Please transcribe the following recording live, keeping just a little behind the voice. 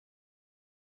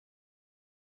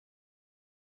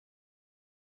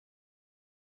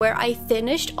where I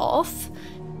finished off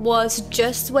was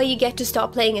just where you get to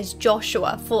start playing as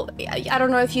Joshua. For I don't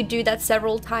know if you do that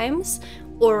several times,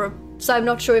 or so I'm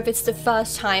not sure if it's the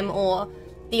first time or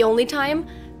the only time,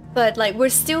 but like we're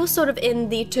still sort of in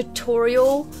the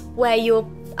tutorial where you're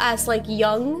as like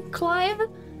young Clive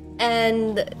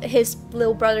and his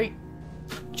little brother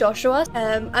Joshua.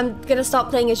 I'm gonna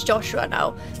start playing as Joshua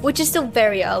now, which is still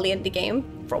very early in the game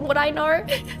from what I know.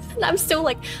 And I'm still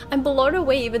like, I'm blown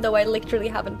away even though I literally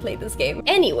haven't played this game.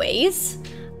 Anyways,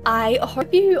 I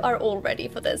hope you are all ready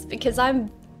for this because I've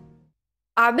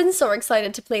been so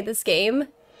excited to play this game.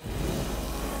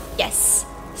 Yes.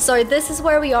 So this is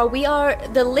where we are. We are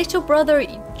the little brother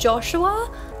Joshua.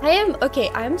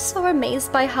 I'm so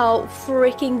amazed by how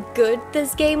freaking good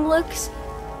this game looks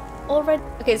already.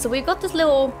 Okay, so we've got this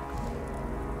little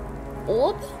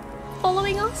orb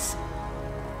following us.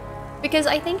 Because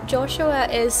I think Joshua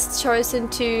is chosen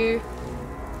to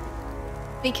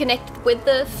be connected with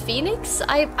the Phoenix.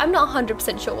 I'm not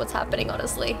 100% sure what's happening,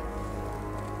 honestly.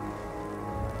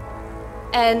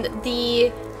 And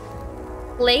the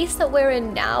place that we're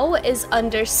in now is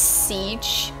under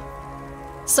siege.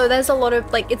 So there's a lot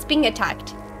of, like, it's being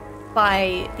attacked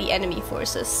by the enemy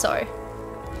forces, so...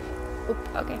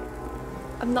 Oop, okay.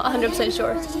 I'm not 100%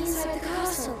 sure.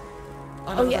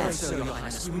 Oh yeah. Your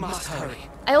Highness, we must hurry.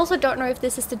 I also don't know if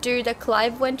this is the dude that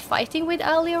Clive went fighting with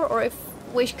earlier, or if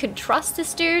we could trust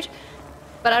this dude,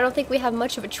 but I don't think we have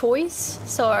much of a choice,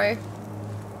 so...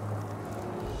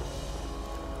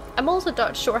 I'm also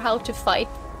not sure how to fight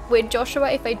with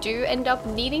Joshua if I do end up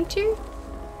needing to.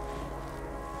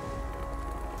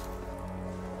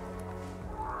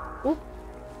 Oop.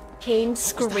 Kane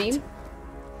scream.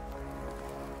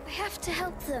 I have to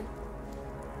help them.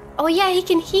 Oh yeah, he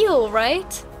can heal,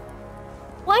 right?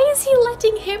 Why is he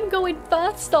letting him go in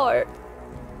first though?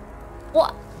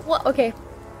 What? What? Okay.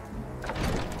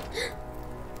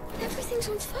 Everything's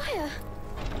on fire.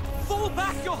 Fall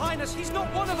back, Your Highness! He's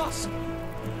not one of us!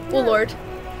 Oh lord.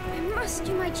 I must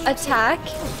do my duty. Attack.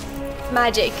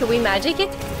 Magic. Can we magic it?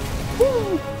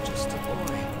 Woo. Just a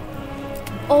boy.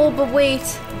 Oh, but wait.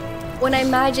 When I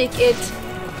magic it,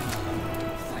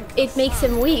 it makes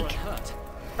him weak,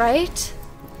 right?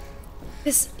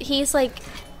 Because he's like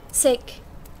sick.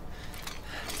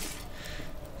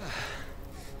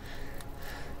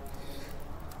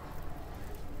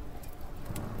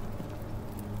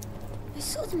 I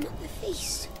saw them at the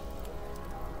feast.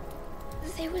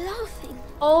 They were laughing.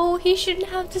 Oh, he shouldn't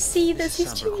have to see this.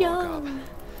 He's too young.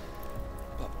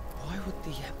 But why would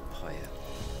the Empire?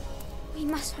 We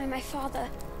must find my father.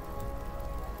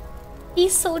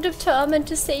 He's so determined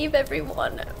to save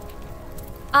everyone.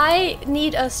 I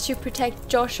need us to protect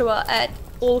Joshua at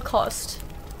all cost.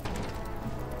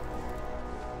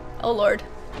 Oh lord.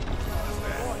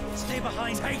 Stay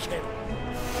behind. Take him.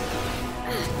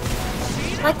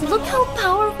 Like, look how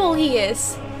powerful he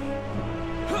is.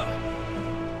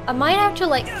 I might have to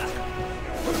like...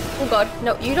 Oh god,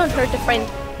 no, you don't hurt the friend.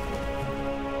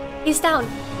 He's down.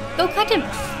 Go cut him.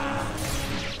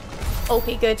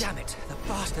 Okay, good. Damn it, the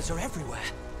bastards are everywhere.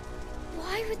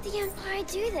 Why would the Empire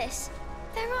do this?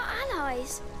 They're our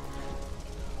allies.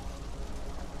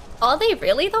 Are they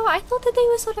really though? I thought that they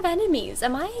were sort of enemies.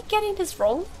 Am I getting this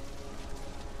wrong?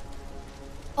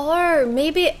 Or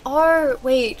maybe, or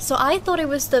wait, so I thought it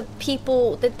was the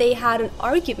people that they had an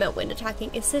argument when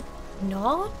attacking. Is it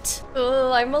not?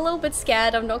 Oh, I'm a little bit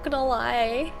scared, I'm not gonna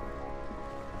lie.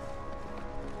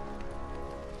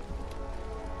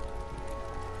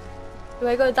 Do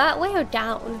I go that way or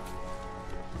down?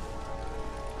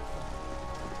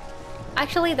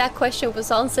 Actually, that question was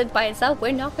answered by itself.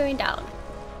 We're not going down.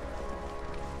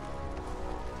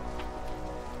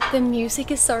 The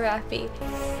music is so happy.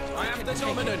 I am the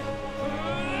dominant.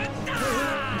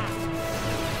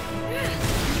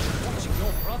 Watching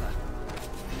your brother.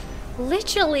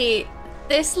 Literally,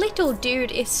 this little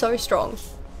dude is so strong.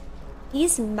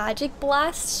 These magic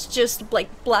blasts just like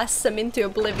blasts him into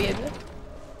oblivion.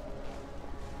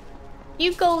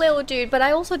 You go, little dude, but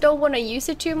I also don't want to use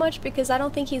it too much because I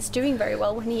don't think he's doing very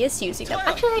well when he is using them.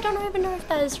 Actually, I don't even know if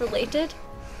that is related.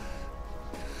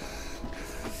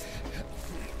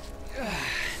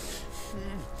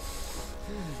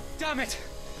 Damn it!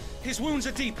 His wounds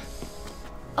are deep.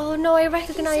 Oh no, I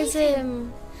recognize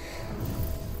him.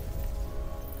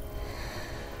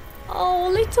 Oh,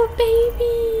 little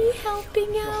baby,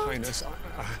 helping out. Your Highness,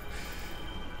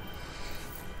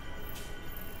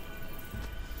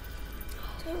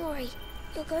 Don't worry.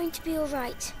 You're going to be all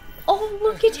right. Oh,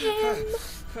 look at him.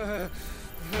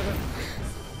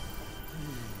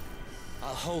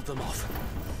 I'll hold them off.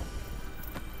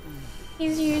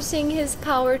 He's using his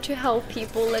power to help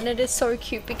people, and it is so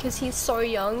cute because he's so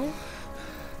young.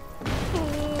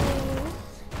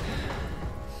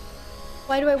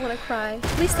 Why do I want to cry?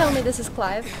 Please tell me this is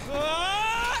Clive.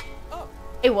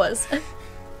 It was.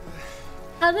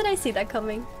 How did I see that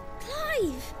coming?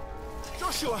 Clive!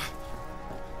 Joshua!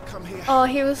 Come here. Oh,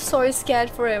 he was so scared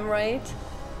for him, right?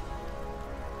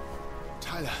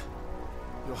 Tyler,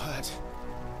 you're hurt.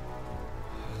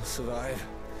 I'll survive.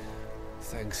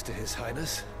 Thanks to His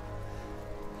Highness.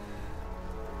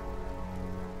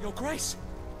 Your Grace,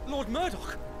 Lord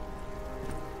Murdoch.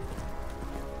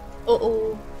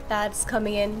 Uh-oh, Dad's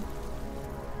coming in.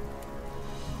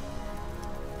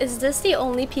 Is this the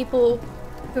only people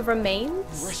who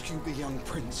remains? Rescued the young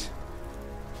prince.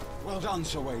 Well done,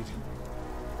 Sir Wade.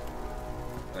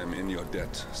 I'm in your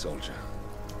debt, soldier.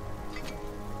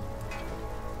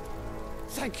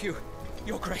 Thank you,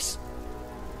 Your Grace.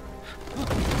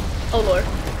 Oh lord.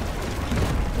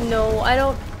 No, I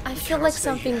don't. I feel cannot like stay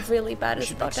something here. really bad We is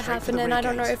should about make to straight for happen, the and I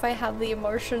don't know renegades. if I have the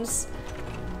emotions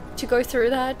to go through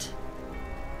that.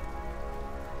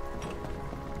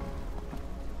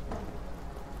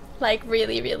 Like,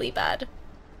 really, really bad.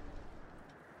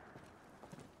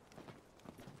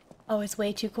 Oh, it's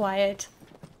way too quiet.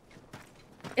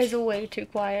 It's way too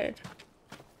quiet.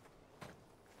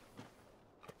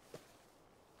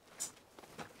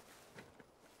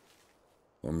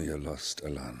 Omir lost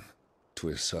Alan,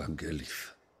 Tuisa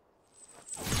Gelif.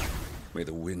 May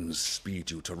the winds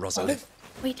speed you to Rosalind.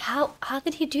 Wait, how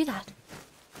did he do that?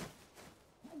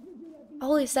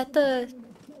 Oh, is that the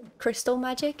crystal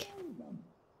magic?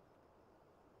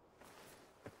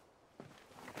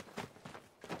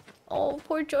 Oh,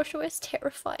 poor Joshua is The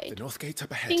terrified. north gate's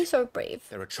up ahead. Being so brave.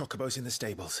 There are chocobos in the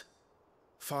stables.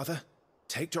 Father,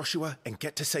 take Joshua and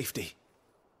get to safety.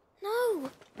 No, I'm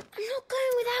not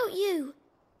going without you.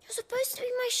 You're supposed to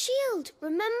be my shield,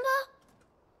 remember?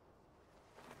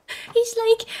 He's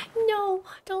like, no,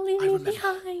 don't leave I me remember.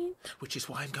 behind. Which is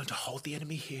why I'm going to hold the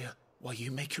enemy here while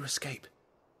you make your escape.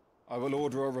 I will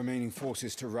order our remaining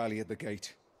forces to rally at the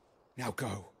gate. Now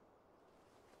go.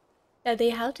 Yeah,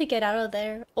 they had to get out of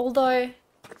there. Although,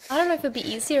 I don't know if it'd be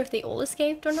easier if they all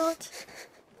escaped or not.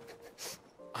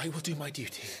 I will do my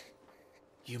duty.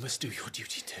 You must do your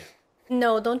duty too.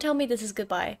 No, don't tell me this is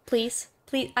goodbye. Please.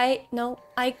 Please, I know.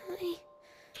 I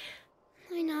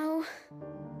know.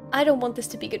 I don't want this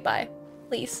to be goodbye.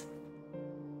 Please.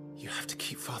 You have to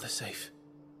keep Father safe.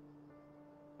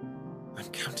 I'm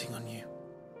counting on you,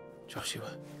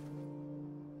 Joshua.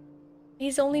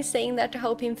 He's only saying that to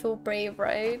help him feel brave,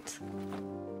 right?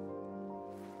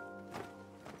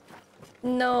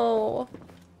 No.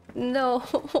 No.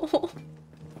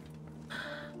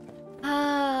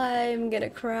 I'm gonna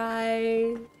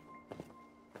cry.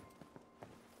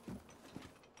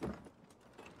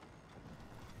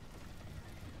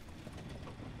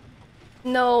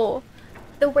 No.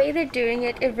 The way they're doing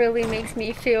it, it really makes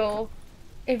me feel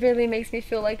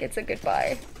like it's a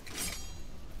goodbye.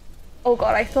 Oh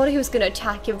god, I thought he was gonna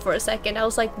attack him for a second. I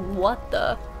was like, what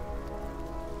the?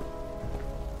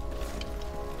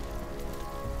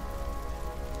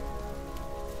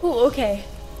 Oh, okay.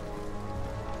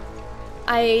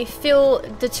 I feel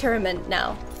determined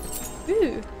now.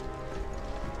 Ooh.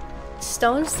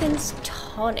 Stone Sin's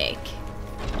tonic.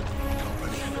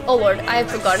 Oh lord, I have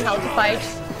forgotten how to fight.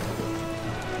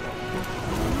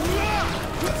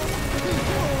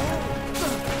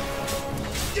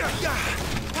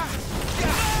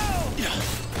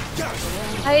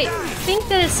 I think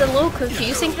that it's a little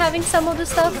confusing having some of the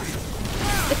stuff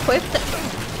equipped.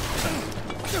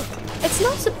 It's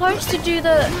not supposed to do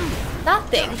that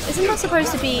thing. Isn't that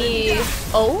supposed to be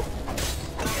O?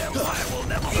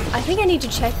 I think I need to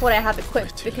check what I have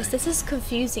equipped because this is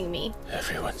confusing me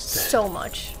Everyone's dead. so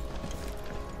much.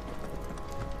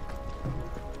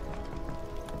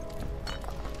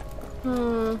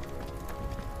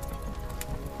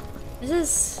 This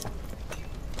is...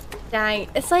 Dang,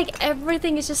 it's like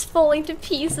everything is just falling to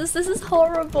pieces. This is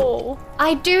horrible.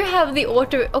 I do have the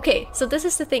auto... Okay, so this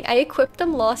is the thing. I equipped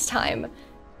them last time.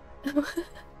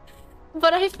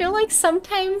 But I feel like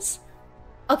sometimes...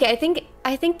 Okay,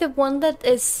 I think the one that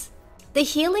is... The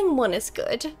healing one is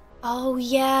good. Oh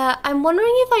yeah, I'm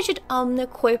wondering if I should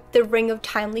unequip the Ring of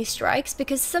Timely Strikes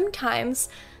because sometimes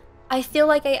I feel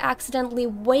like I accidentally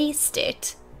waste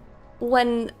it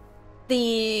when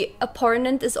the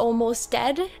opponent is almost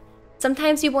dead.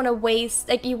 Sometimes you want to waste,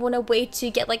 like you want to wait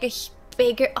to get like a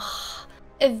bigger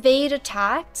evade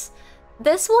attacks.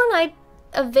 This one,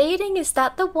 evading, is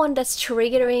that the one that's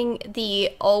triggering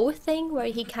the O thing where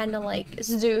he kind of like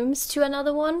zooms to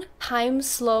another one? Time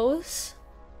slows.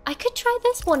 I could try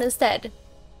this one instead.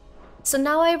 So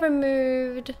now I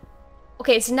removed...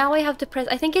 Okay, so now I have to press...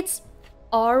 I think it's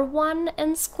R1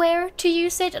 and square to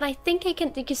use it, and I think you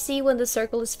can see when the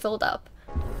circle is filled up.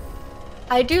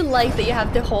 I do like that you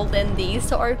have to hold in these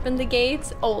to open the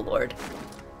gates. Oh lord.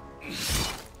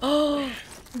 Oh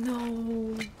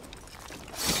no.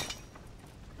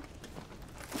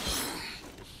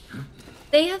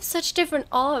 They have such different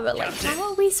aura, like how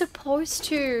are we supposed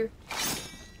to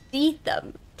beat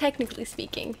them, technically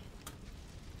speaking?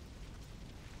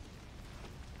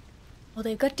 Oh,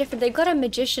 they've got a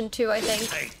magician too, I think.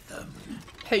 Take them.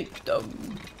 Take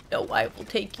them. No, I will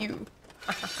take you.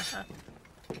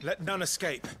 Let none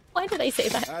escape. Why did I say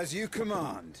that? As you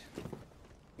command.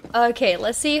 Okay,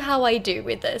 let's see how I do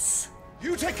with this.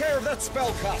 You take care of that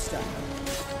spellcaster.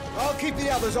 I'll keep the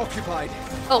others occupied.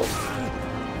 Oh.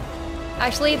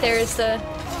 Actually, there's the...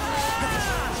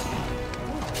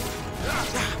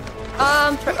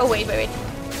 oh, wait.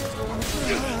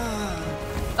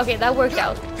 Okay, that worked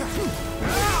out.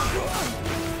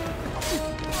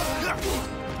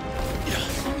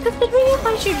 Considering if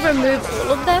I should remove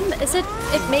all of them, is it...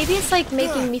 maybe it's like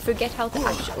making me forget how to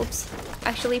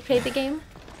actually play the game?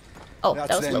 Oh, that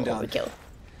was a little overkill.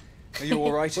 Are you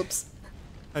alright? Whoops.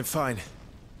 I'm fine.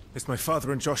 It's my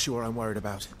father and Joshua I'm worried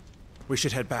about. We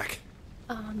should head back.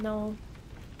 Oh no.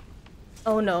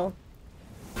 Oh no.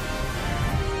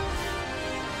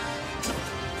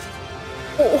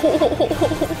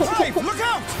 Hey, look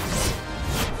out!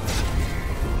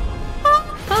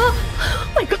 Oh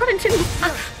my god, I didn't...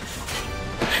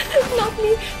 Not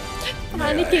me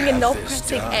panicking and not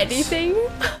pressing anything.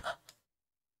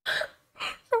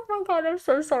 Oh my god, I'm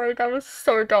so sorry, that was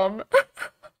so dumb.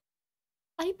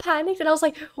 I panicked and I was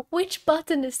like, which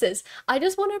button is this? I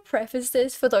just want to preface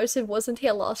this for those who wasn't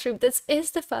here last stream. This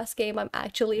is the first game I'm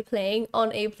actually playing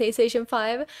on a PlayStation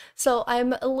 5, so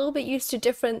I'm a little bit used to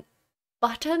different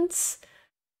buttons.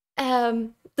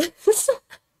 I'm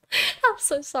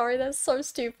so sorry, that's so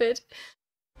stupid.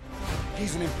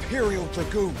 He's an Imperial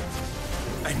Dragoon.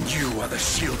 And you are the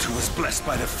shield who was blessed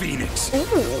by the Phoenix.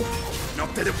 Ooh.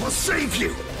 Not that it will save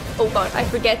you. Oh god, I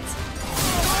forget.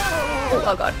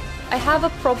 Oh god. I have a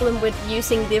problem with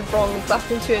using the wrong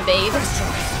button to evade.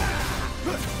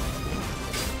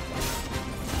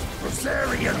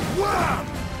 Rosarian worm!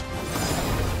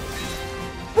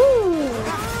 Woo!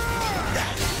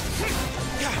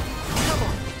 Come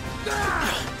on.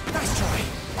 Nice try.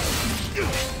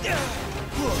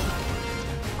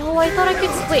 Oh, I thought I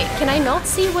could... Wait, can I not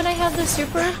see when I have the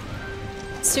super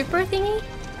thingy?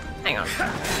 Hang on.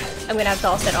 I'm gonna have to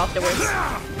offset afterwards.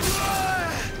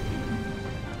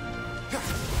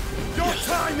 Your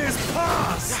time is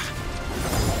past!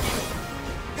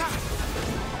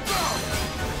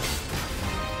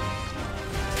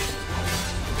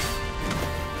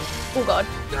 Oh god.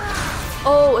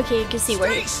 Oh, okay, you can see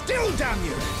where Stay still, damn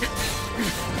you!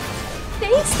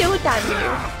 Stay still, damn you.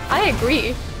 I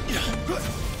agree.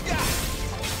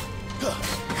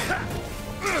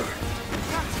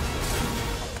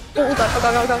 Oh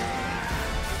god.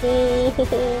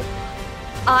 Oh.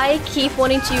 I keep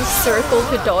wanting to use circle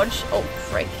to dodge. Oh,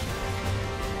 frick.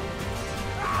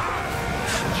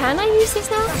 Can I use this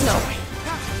now? No.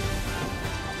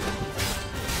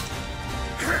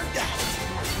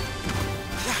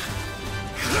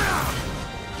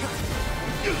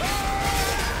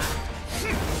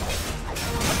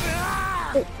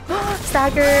 Oh,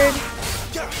 staggered.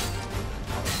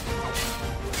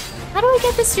 How do I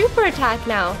get the super attack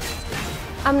now?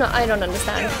 I don't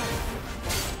understand.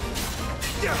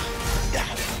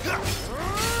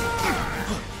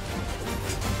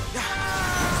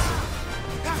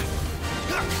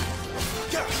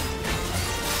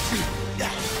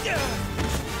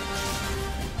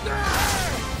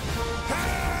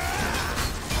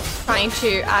 Trying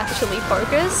to actually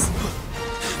focus.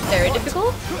 Very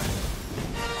difficult.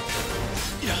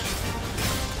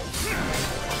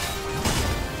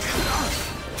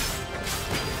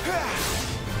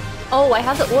 Oh, I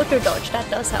have the auto dodge, that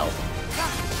does help.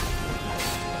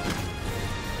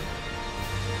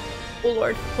 Oh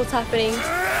lord, what's happening?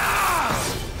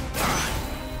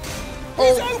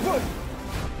 Oh,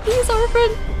 he's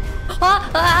open!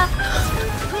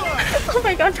 Oh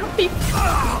my god, don't be...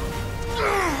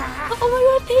 Oh my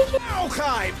god, thank you!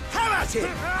 Alkheim, have at it!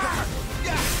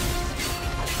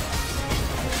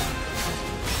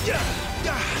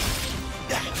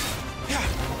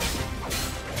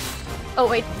 Oh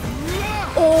wait.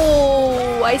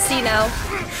 Oh, I see now.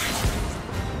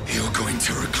 You're going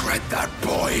to regret that,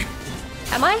 boy.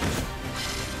 Am I?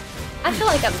 I feel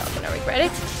like I'm not gonna regret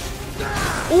it.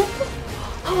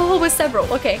 Oh, with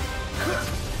several, okay.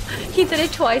 He did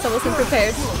it twice, I wasn't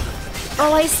prepared.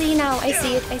 Oh, I see now. I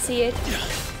see it. I see it.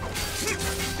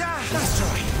 That's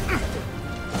right.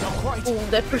 Not quite. Ooh,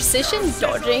 the precision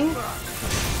dodging.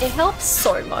 It helps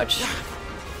so much.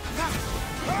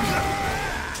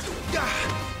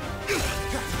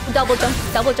 Double jump,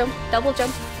 double jump, double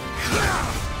jump.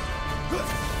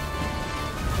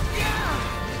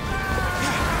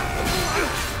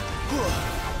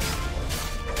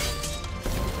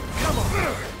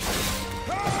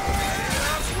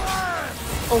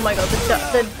 Oh my god,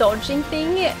 the dodging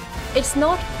thing, it's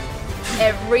not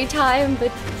every time,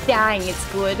 but dang, it's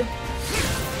good.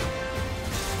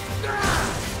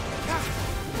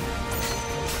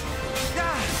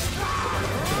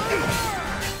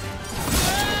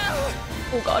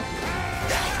 Oh god.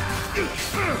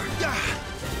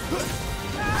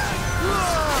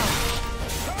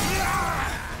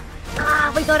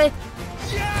 Ah, we got it.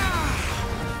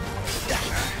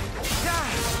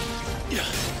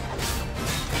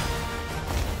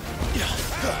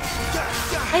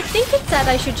 I think it said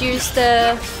I should use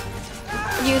the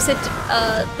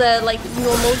like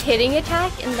normal hitting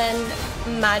attack and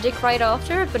then magic right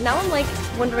after, but now I'm like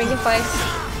wondering if I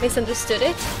misunderstood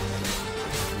it.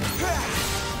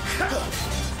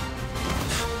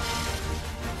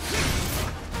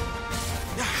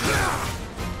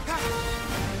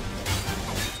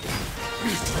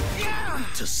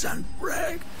 To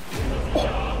Sandbrag.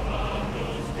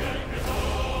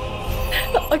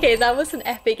 Okay, that was an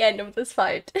epic end of this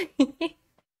fight.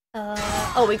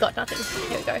 Oh, we got nothing.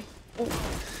 Here we go. Ooh.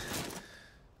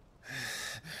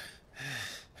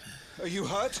 Are you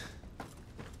hurt?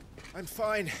 I'm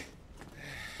fine.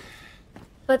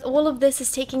 But all of this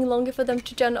is taking longer for them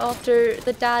to run after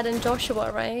the dad and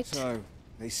Joshua, right? So,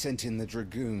 they sent in the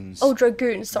dragoons. Oh,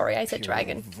 dragoon. Sorry, I said Pure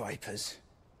dragon. Vipers.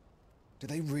 Do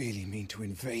they really mean to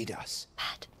invade us?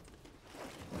 Bad.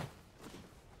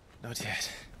 Not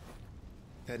yet.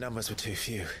 Their numbers were too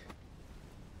few.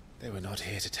 They were not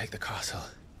here to take the castle.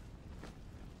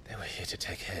 They were here to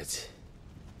take heads.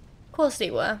 Of course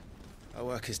they were. Our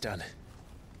work is done.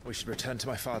 We should return to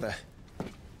my father.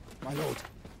 My lord,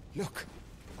 look.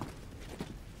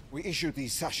 We issued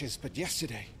these sashes but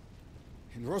yesterday.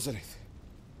 In Rosalith.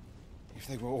 If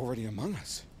they were already among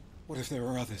us, what if there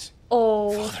were others?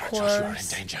 Oh, of Father and Joshua are in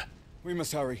course. danger. We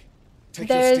must hurry. Take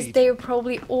your steed. They're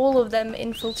probably all of them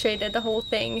infiltrated the whole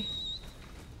thing.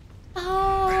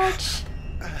 Ouch.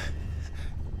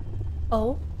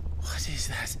 Oh, What is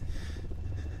that?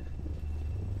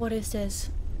 what is this?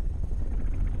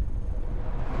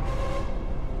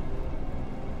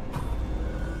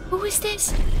 Who is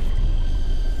this?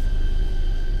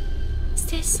 Is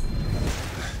this?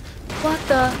 What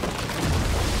the?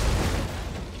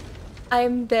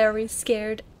 I'm very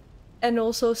scared and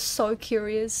also so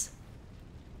curious.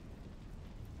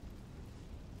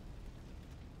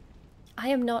 I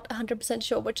am not 100%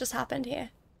 sure what just happened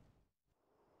here.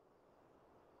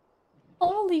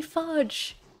 Holy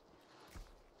fudge!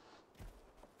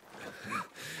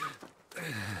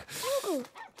 Oh,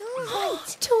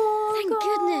 right. Torgal! Thank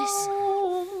goodness.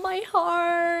 Oh, my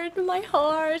heart,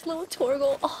 little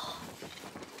Torgal. Oh,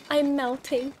 I'm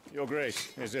melting. Your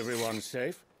Grace, is everyone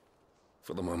safe?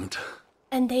 For the moment,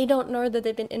 And they don't know that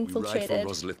they've been we ride for infiltrated.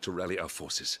 Rosalith to rally our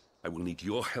forces. I will need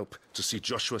your help to see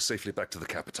Joshua safely back to the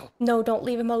capital. No, don't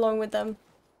leave him alone with them.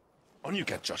 On you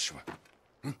get, Joshua.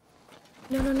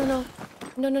 No, no, no, no.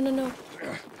 No, no, no, no.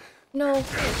 No.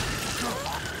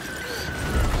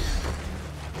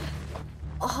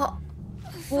 Oh.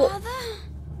 Father?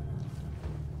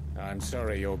 I'm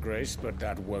sorry, Your Grace, but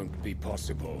that won't be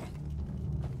possible.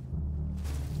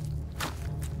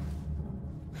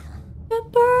 The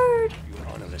bird! You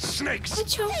honorless snakes! The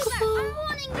chocobo! I'm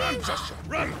warning Run, you! Joshua,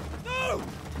 run! No!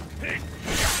 Pig!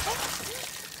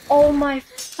 Oh my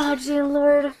fudging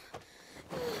lord.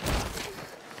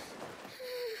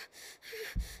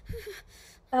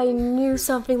 I knew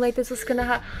something like this was gonna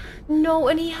happen. No,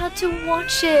 and he had to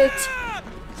watch it.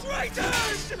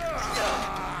 Traitors!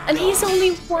 And he's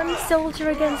only one soldier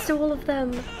against all of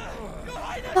them.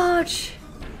 Fudge.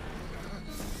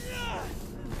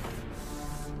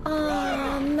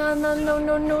 Oh, no, no, no,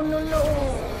 no, no, no,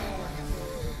 no.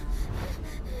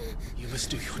 You must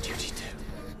do your duty too.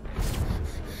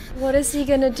 What is he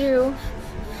gonna do?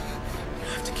 You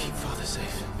have to keep father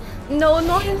safe. No,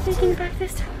 not him thinking back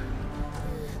this time.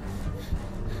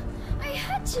 I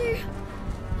had to.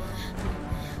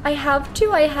 I have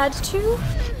to? I had to?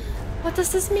 What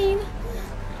does this mean?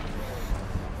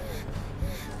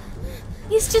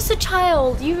 He's just a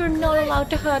child. You are not allowed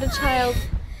to hurt a child.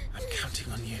 I'm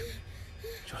counting on you,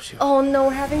 Joshua. Oh no,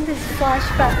 having this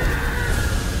flashback.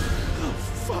 Oh,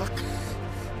 fuck.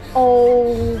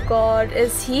 Oh god,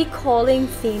 is he calling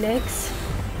Phoenix?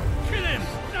 Kill him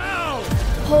now!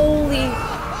 Holy...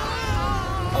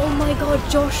 Oh my god,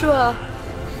 Joshua!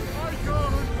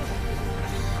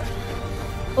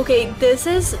 Okay, this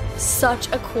is such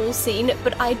a cool scene,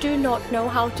 but I do not know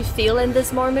how to feel in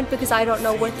this moment because I don't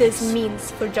know what this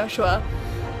means for Joshua.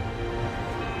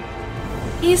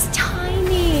 He's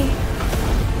tiny!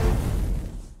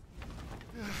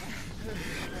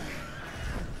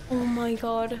 Oh my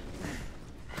god.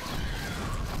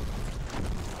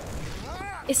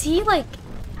 Is he like...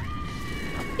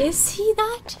 Is he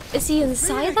that? Is he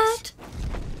inside that?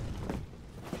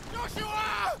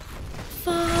 Joshua!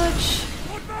 Fudge.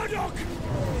 Lord Murdoch!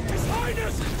 His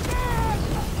Highness!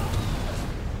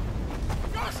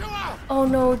 Joshua! Oh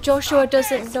no, Joshua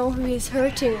doesn't know who he's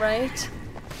hurting, right?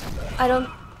 I don't...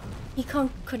 He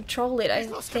can't control it, I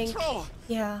Lost think. control.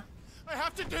 Yeah. I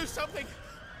have to do something.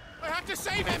 I have to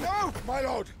save him. No, my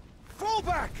lord! Fall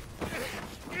back!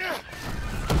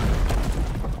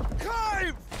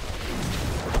 Climb!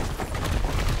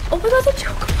 Oh my god, the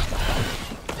chocobo!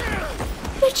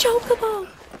 The chocobo!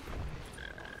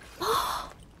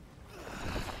 Oh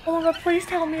my god, please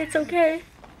tell me it's okay.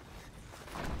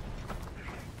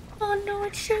 Oh no,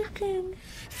 it's shaking.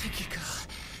 Thank you, girl.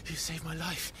 You saved my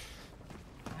life.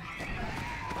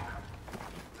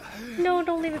 No,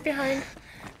 don't leave it behind.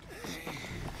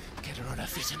 Get her on her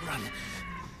feet and run.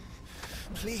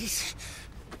 Please.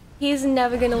 He's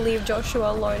never gonna leave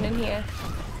Joshua alone in here.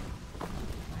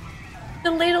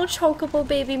 The little chocobo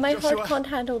baby, my heart Joshua, can't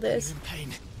handle You're this. in pain.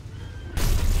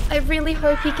 I really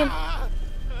hope he can Not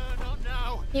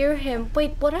now. hear him.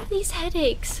 Wait, what are these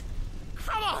headaches?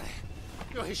 Come on.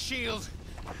 You're his shield.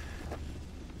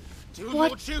 Do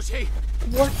What? your duty.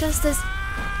 What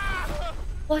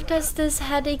does this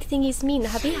headache thingies mean?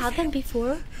 Have you had them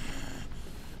before?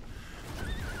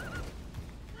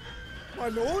 My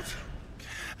lord?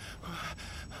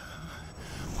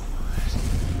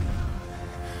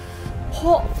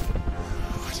 Oh,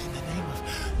 What in the name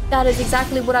of... that is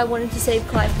exactly what I wanted to save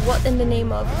Clive. What in the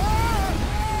name of?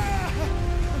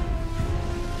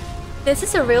 This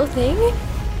is a real thing?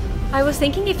 I was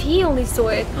thinking if he only saw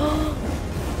it.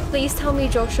 Please tell me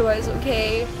Joshua is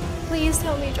okay. Please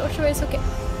tell me Joshua is okay.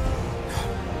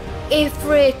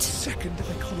 Ifrit! Second of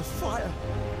a call of fire.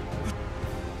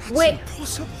 Wait,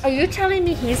 Impossible. are you telling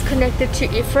me he's connected to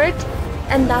Ifrit?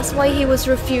 And that's why he was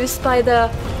refused by the...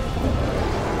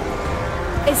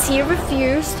 Is he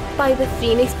refused by the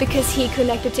Phoenix because he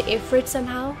connected to Ifrit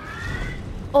somehow?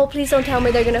 Oh, please don't tell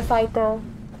me they're gonna fight though.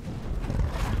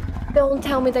 Don't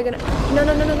tell me they're gonna... No,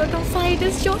 don't fight.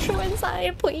 It's Joshua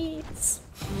inside, please.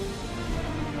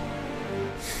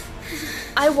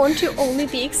 I want to only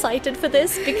be excited for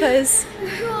this because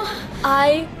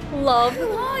I love Who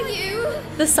are you?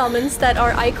 the summons that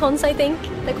are icons, I think.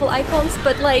 They're called icons,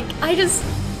 but like, I just...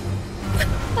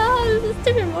 this is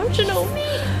too emotional.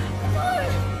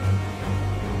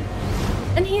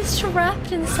 And he's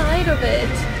trapped inside of it.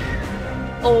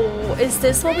 Oh, is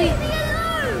this what we...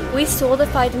 We saw the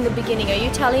fight in the beginning. Are you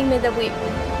telling me that we...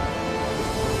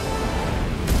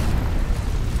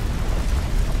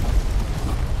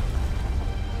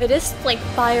 It is like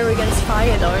fire against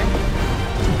fire though.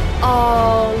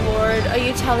 Oh lord, are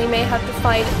you telling me I have to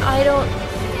fight? I don't...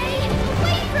 Stay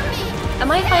away from me!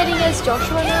 Am I fighting as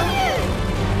Joshua now?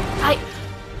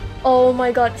 Oh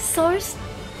my god, so...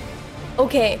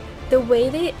 Okay, the way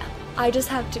they... I just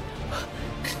have to...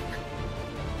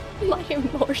 My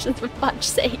emotions, for fudge's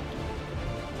sake.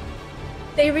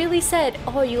 They really said,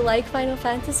 oh, you like Final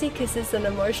Fantasy because it's an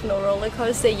emotional roller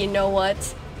coaster? You know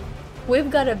what? We've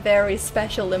got a very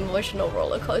special emotional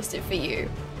roller coaster for you.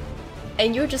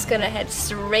 And you're just gonna head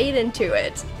straight into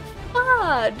it.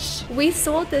 Fudge! We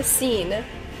saw this scene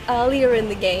earlier in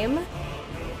the game,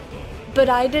 but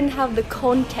I didn't have the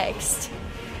context.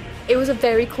 It was a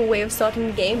very cool way of starting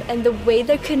the game, and the way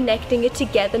they're connecting it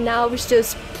together now was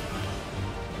just...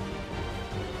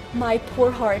 My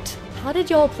poor heart. How did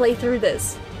y'all play through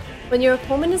this? When your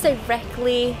opponent is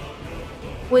directly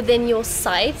within your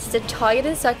sights, the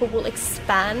targeted circle will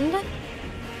expand.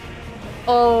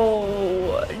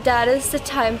 Oh, that is the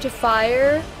time to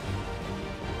fire.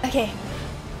 Okay,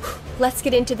 let's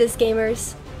get into this,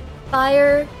 gamers.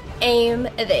 Fire, aim,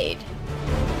 evade.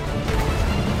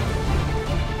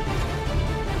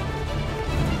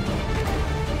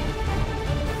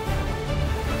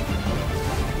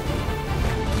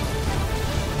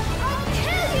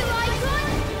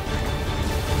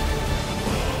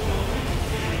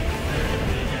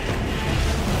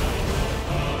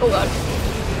 Oh god.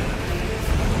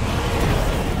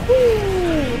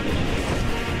 Ooh.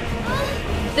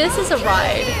 This is a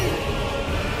ride.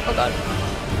 Oh god.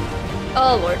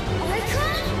 Oh lord.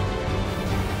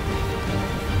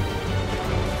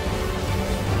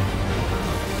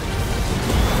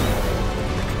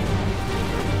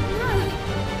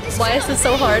 Why is this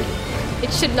so hard?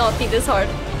 It should not be this hard.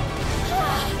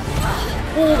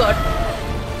 Oh god.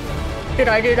 Did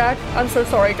I do that? I'm so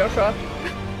sorry, Joshua.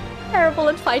 Terrible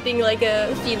at fighting like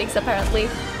a phoenix, apparently.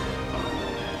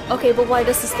 Okay, but why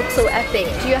does this look so epic?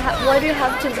 Why do you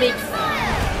have to make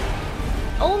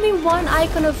only one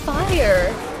icon of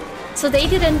fire? So they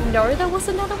didn't know there was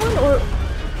another one, or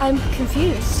I'm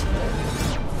confused.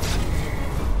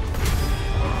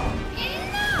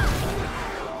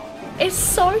 It's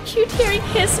so cute hearing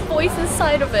his voice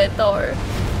inside of it, though.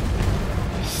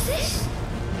 Is this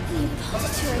the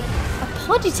apothecary?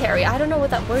 Apothecary? I don't know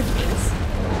what that word means.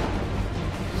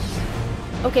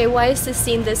 Okay, why is this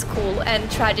scene this cool and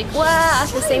tragic? Wow, at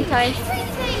the same time.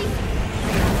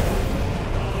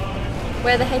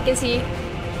 Where the heck is he?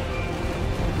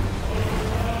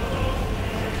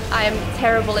 I am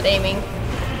terrible at aiming.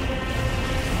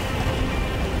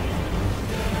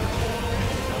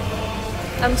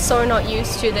 I'm so not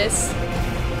used to this.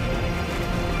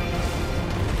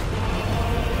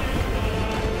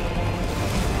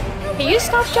 Can you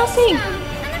stop jumping?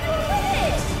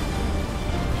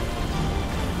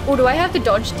 Oh, do I have to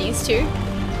dodge these two?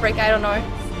 Frick, I don't know.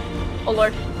 Oh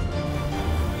lord.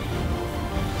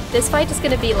 This fight is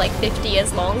gonna be like 50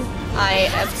 years long. I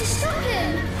have to stop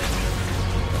him.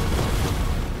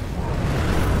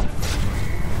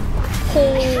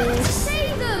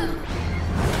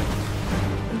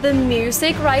 The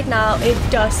music right now, it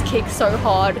does kick so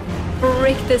hard.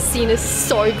 Frick, this scene is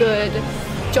so good.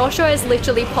 Joshua is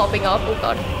literally popping up. Oh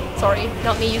god, sorry,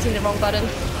 not me using the wrong button.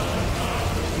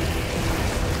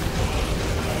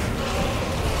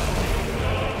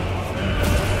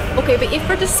 Okay, but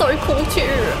Ifrit is so cool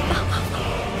too.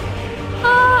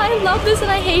 Ah, I love this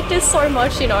and I hate this so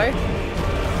much, you know.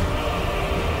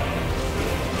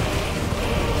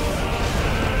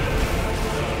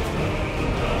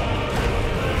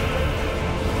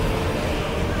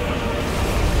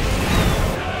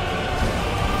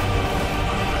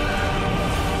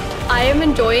 I am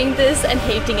enjoying this and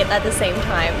hating it at the same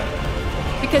time.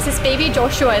 Because it's baby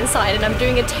Joshua inside and I'm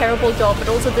doing a terrible job, but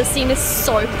also the scene is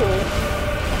so cool.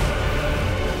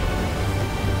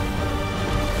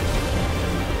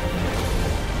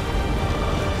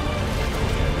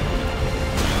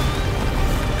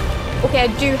 Okay, I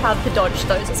do have to dodge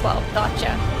those as well.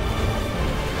 Gotcha.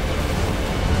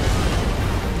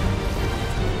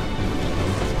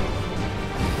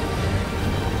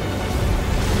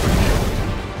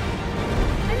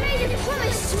 I made a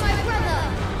promise to my brother.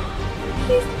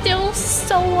 He's still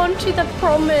so onto the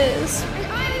promise. And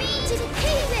I need to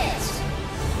keep it.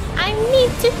 I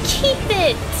need to keep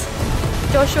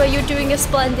it. Joshua, you're doing a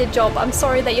splendid job. I'm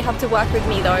sorry that you have to work with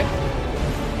me though.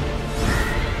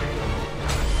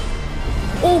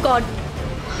 Oh god.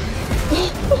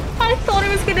 I thought it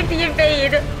was gonna be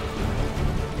evade.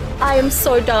 I am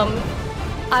so dumb.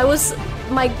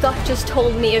 My gut just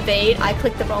told me evade. I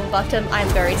clicked the wrong button. I'm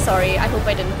very sorry. I hope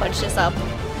I didn't punch this up.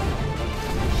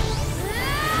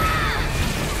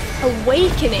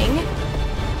 Awakening?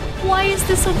 Why is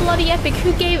this so bloody epic?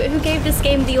 Who gave this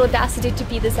game the audacity to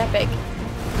be this epic?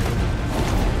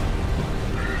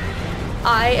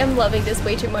 I am loving this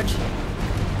way too much.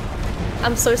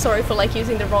 I'm so sorry for like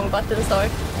using the wrong buttons though.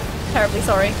 Terribly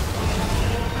sorry.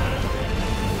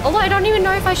 Although I don't even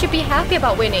know if I should be happy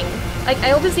about winning. Like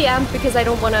I obviously am because I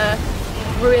don't want to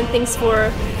ruin things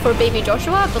for baby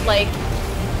Joshua, but like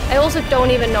I also don't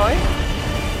even know.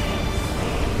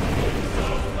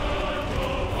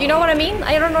 You know what I mean?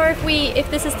 I don't know if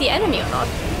this is the enemy or not.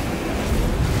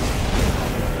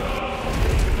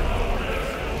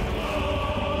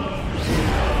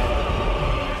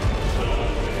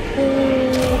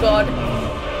 Oh god.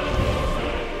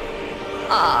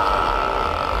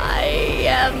 I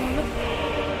am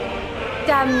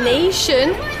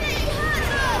damnation.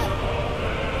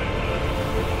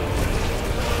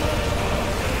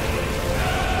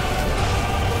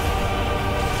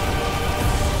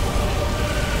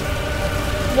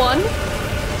 One?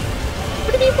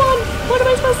 What do you mean one? What am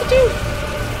I supposed to do?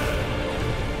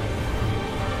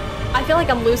 I feel like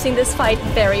I'm losing this fight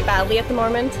very badly at the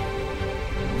moment.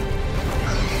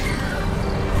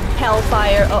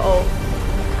 Hellfire, uh-oh.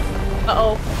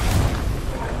 Uh-oh.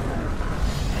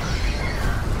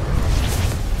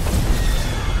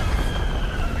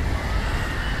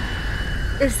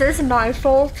 Is this my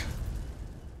fault?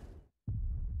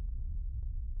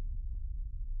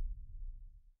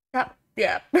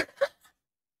 Yeah.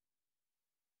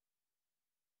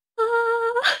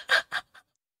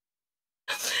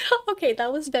 Okay,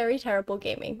 that was very terrible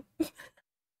gaming.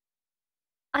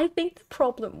 I think the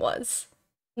problem was,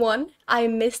 1, I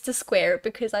missed the square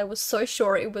because I was so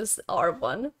sure it was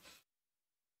R1.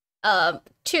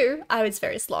 2, I was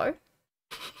very slow.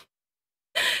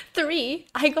 3,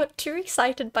 I got too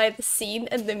excited by the scene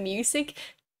and the music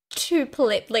to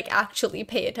actually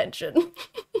pay attention.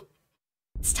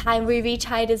 It's time we reach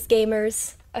height as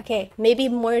gamers. Okay, maybe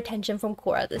more attention from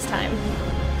Cora this time.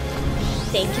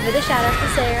 Thank you for the shout out to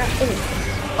Sarah. Ooh.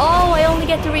 Oh, I only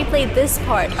get to replay this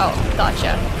part. Oh,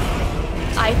 gotcha.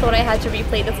 I thought I had to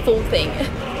replay the full thing.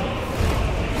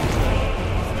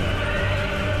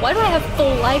 Why do I have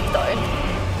full life though?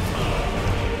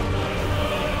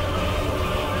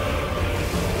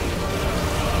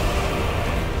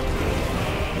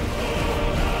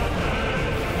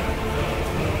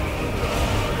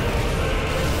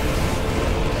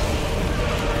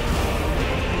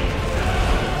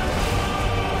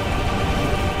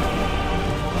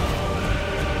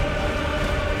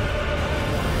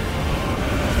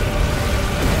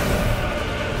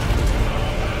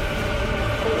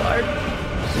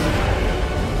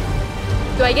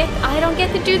 I don't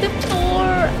get to do the 4.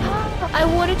 I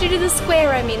wanted to do the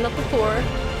square, I mean, not the 4.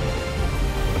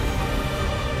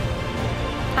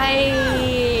 I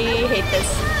hate this.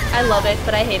 I love it,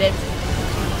 but I hate it.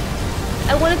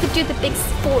 I wanted to do the big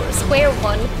square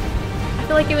one. I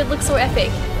feel like it would look so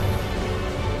epic.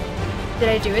 Did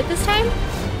I do it this time?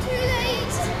 Too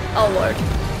late. Oh lord.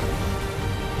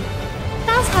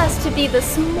 That has to be the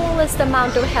smallest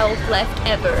amount of health left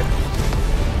ever.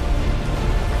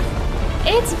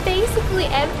 It's basically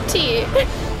empty.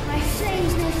 My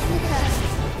flames never flicker.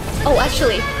 Oh,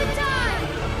 actually.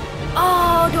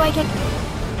 Oh, do I get...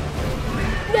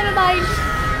 Never mind.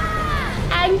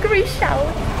 Angry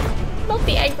shout. Not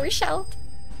the angry shout.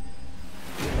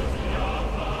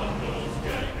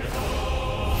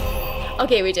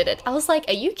 Okay, we did it. I was like,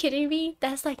 are you kidding me?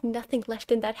 There's like nothing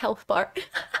left in that health bar.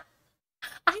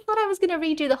 I thought I was gonna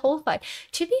redo the whole fight.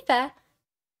 To be fair,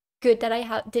 good that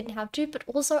I didn't have to, but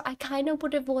also I kind of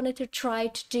would have wanted to try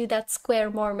to do that square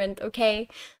moment, okay?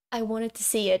 I wanted to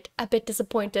see it. A bit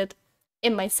disappointed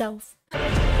in myself.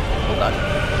 Oh god.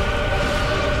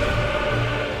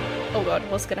 Oh god,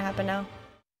 what's gonna happen now?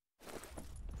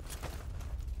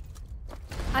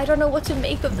 I don't know what to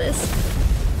make of this.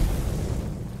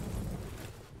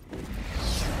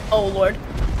 Oh lord.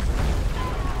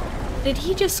 Did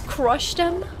he just crush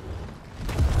them?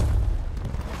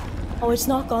 Oh, it's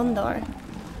not gone though.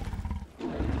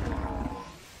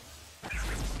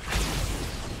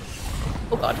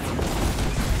 Oh god.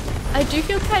 I do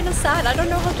feel kind of sad. I don't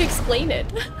know how to explain it.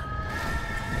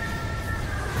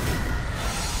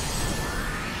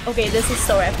 Okay, this is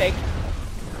so epic.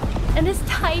 And this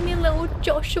tiny little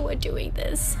Joshua doing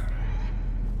this.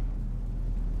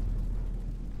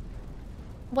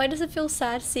 Why does it feel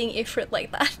sad seeing Ifrit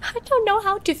like that? I don't know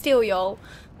how to feel, y'all.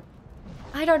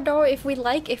 I don't know if we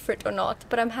like Ifrit or not,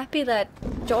 but I'm happy that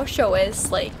Joshua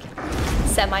is, like,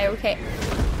 semi-okay.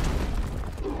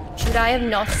 Should I have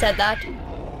not said that?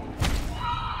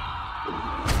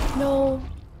 No.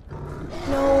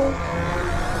 No.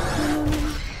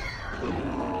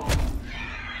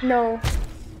 No.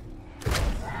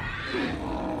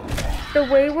 The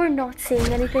way we're not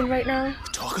seeing anything right now.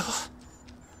 Toggle?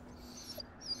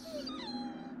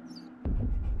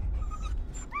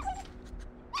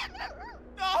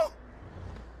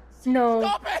 No.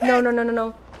 Stop it! No, no, no, no,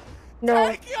 no. No.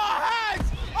 Take your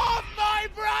hands off my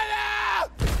brother!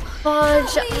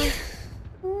 Fudge.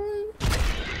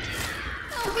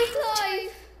 Help me,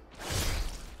 Clive.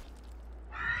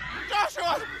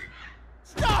 Joshua!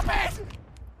 Stop it!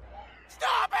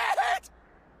 Stop it!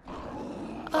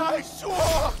 I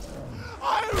swore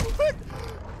I would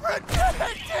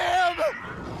protect him!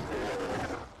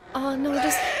 Oh no,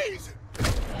 just... Please!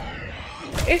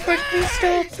 Ifrit, please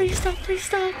stop, please stop, please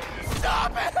stop.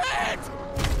 Stop it!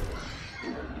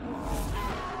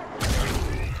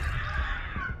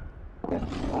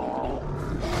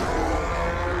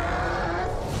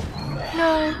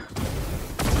 No.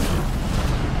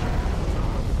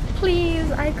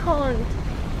 Please, I can't.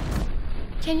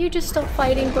 Can you just stop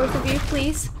fighting, both of you,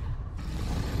 please?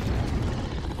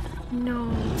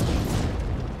 No.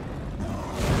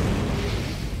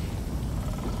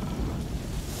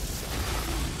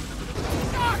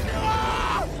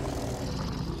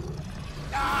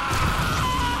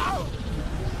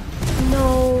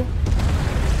 No.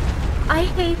 I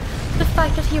hate the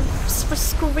fact that he was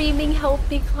screaming, "Help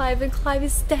me, Clive," and Clive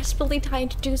is desperately trying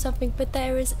to do something, but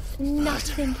there is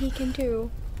nothing he can do.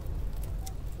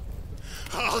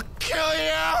 I'll kill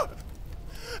you!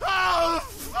 I'll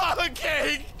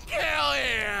fucking kill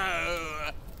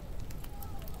you!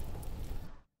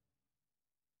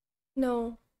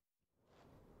 No.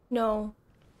 No.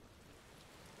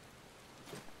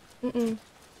 Mm-mm.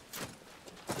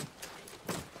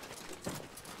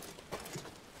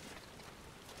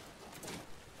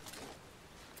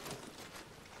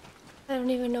 I don't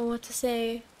even know what to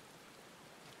say.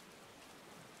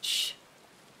 Shh.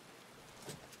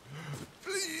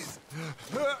 Please.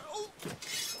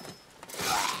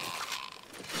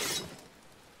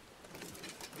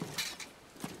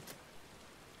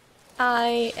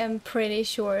 I am pretty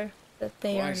sure that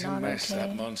they are Quite a not mess that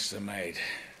okay. monster made.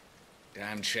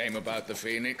 Damn shame about the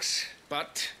Phoenix,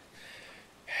 but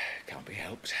can't be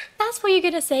helped. That's what you're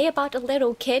gonna say about a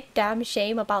little kid? Damn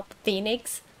shame about the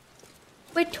Phoenix.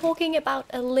 We're talking about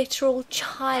a literal My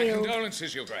child.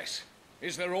 condolences, Your Grace.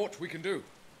 Is there aught we can do?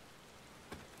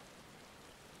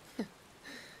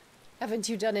 Haven't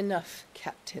you done enough,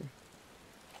 Captain?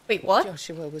 Wait, what?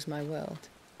 Joshua was my world.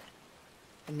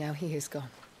 And now he is gone.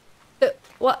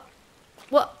 What?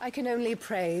 What? I can only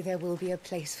pray there will be a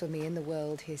place for me in the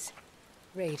world his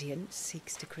radiance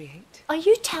seeks to create. Are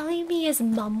you telling me his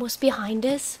mum was behind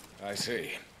this? I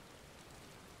see.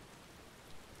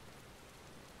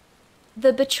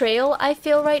 The betrayal I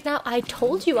feel right now, I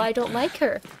told you I don't like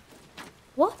her.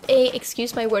 What a,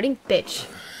 excuse my wording, bitch.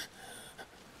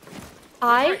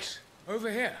 Grace,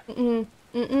 over here.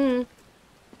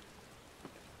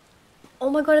 Oh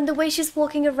my god, and the way she's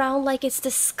walking around like it's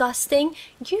disgusting.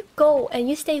 You go and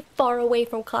you stay far away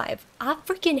from Clive. I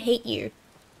freaking hate you.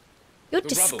 You're The rubble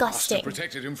must have disgusting.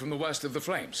 protected him from the worst of the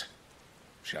flames.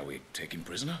 Shall we take him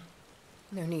prisoner?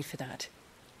 No need for that.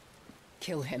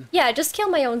 Kill him. Yeah, just kill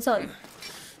my own son.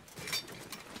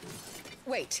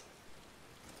 Wait.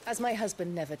 As my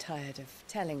husband never tired of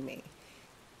telling me,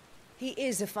 he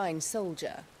is a fine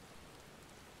soldier.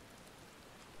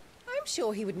 I'm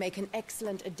sure he would make an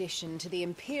excellent addition to the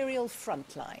Imperial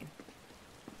front line.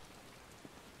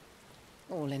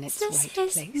 All in its This right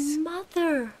is place. his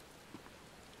mother.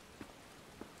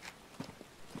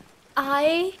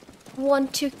 I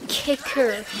want to kick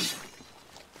her.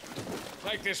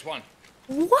 Take this one.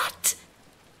 What?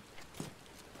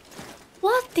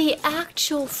 What the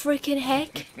actual freaking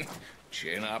heck?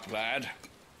 Chin up, lad.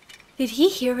 Did he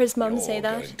hear his mum You're say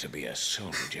that? going to be a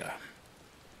soldier.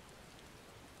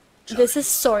 This is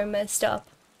so messed up.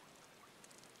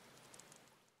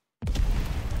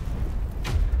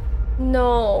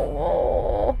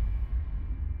 No.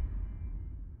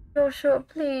 Joshua,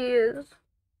 please.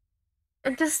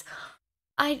 And just,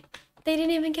 they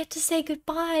didn't even get to say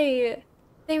goodbye.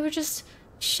 They were just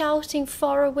shouting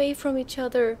far away from each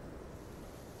other.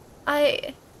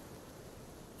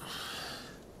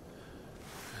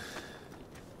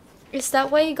 Is that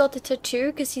why he got the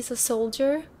tattoo? Because he's a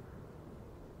soldier?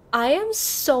 I am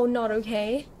so not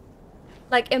okay.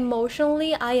 Like,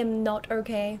 emotionally, I am not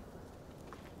okay.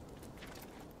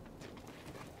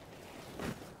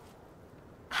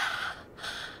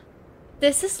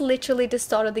 This is literally the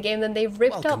start of the game, and they've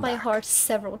ripped out my heart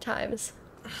several times.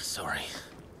 Sorry.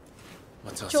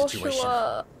 What's our situation?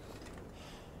 Joshua.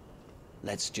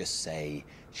 Let's just say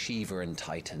Shiva and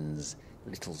Titan's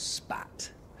little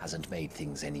spat hasn't made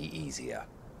things any easier.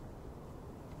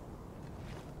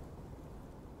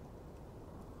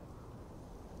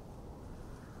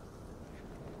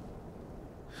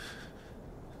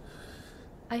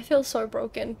 I feel so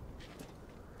broken.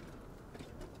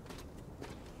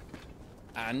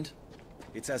 And?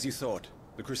 It's as you thought.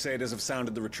 The Crusaders have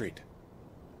sounded the retreat.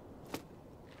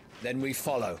 Then we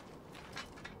follow.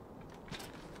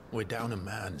 We're down a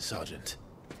man, Sergeant.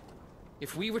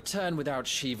 If we return without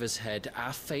Shiva's head,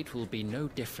 our fate will be no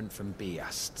different from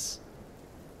Biast's.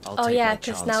 I'll Oh take yeah, my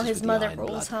because now chances his with the mother Iron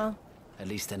rules, Blood. huh? At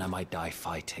least then I might die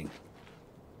fighting.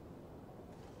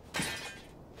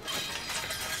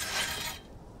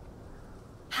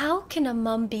 How can a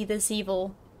mum be this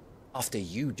evil? After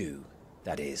you do,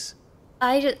 that is.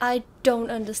 I don't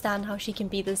understand how she can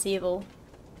be this evil.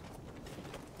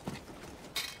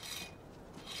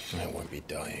 I won't be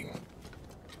dying.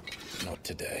 Not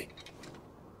today.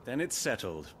 Then it's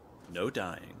settled. No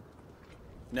dying.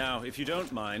 Now, if you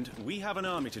don't mind, we have an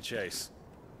army to chase.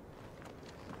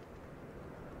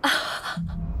 A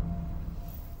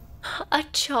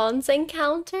chance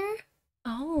encounter?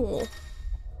 Oh.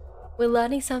 We're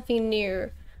learning something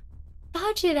new.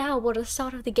 Fudge it out at the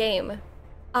start of the game.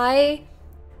 I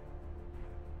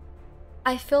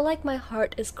feel like my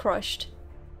heart is crushed.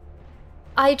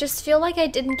 I just feel like I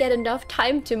didn't get enough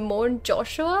time to mourn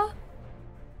Joshua.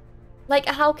 Like,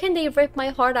 how can they rip my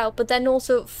heart out, but then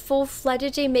also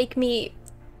full-fledgedly make me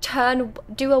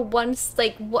do a once,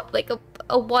 like, what, like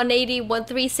a 180,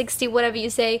 360, whatever you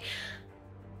say.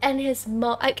 And his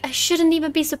mom, I shouldn't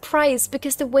even be surprised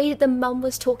because the way the mom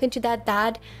was talking to that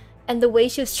dad and the way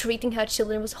she was treating her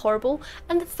children was horrible.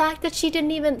 And the fact that she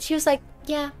was like,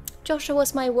 yeah, Joshua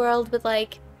was my world, but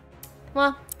like,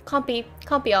 well, can't be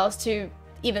asked to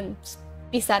even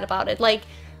be sad about it. Like,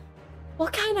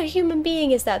 what kind of human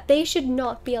being is that? They should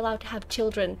not be allowed to have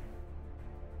children.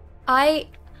 The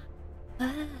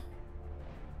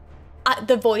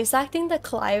voice acting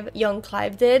that young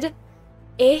Clive did,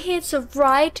 it hits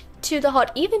right to the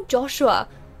heart. Even Joshua,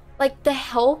 like the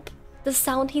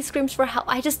sound he screams for help.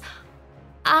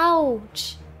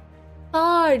 Ouch,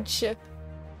 fudge.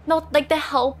 Not like the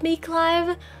help me,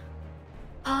 Clive.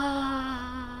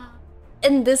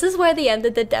 And this is where they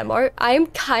ended the demo. I'm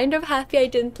kind of happy I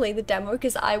didn't play the demo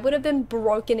because I would have been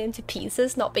broken into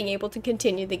pieces not being able to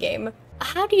continue the game.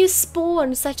 How do you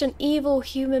spawn such an evil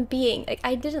human being? Like,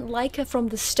 I didn't like her from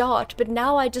the start, but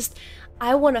now I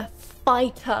want to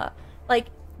fight her. Like,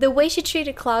 the way she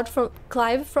treated Clive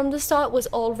from the start was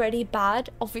already bad,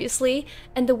 obviously,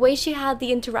 and the way she had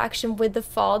the interaction with the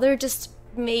father just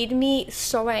made me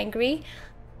so angry.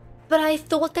 But I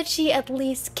thought that she at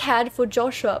least cared for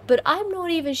Joshua, but I'm not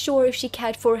even sure if she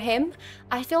cared for him.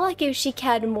 I feel like if she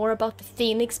cared more about the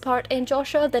Phoenix part in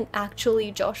Joshua than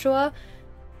actually Joshua.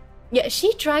 Yeah,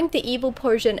 she drank the evil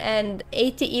potion and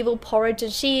ate the evil porridge,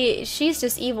 and she's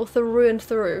just evil through and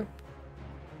through.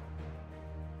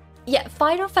 Yeah,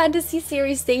 Final Fantasy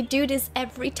series, they do this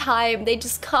every time. They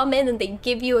just come in and they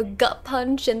give you a gut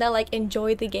punch and they're like,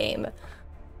 enjoy the game.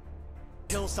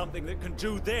 Kill something that can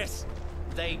do this.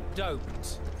 They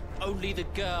don't. Only the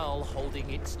girl holding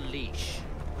its leash.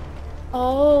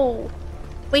 Oh.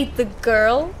 Wait, the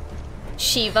girl?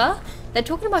 Shiva? They're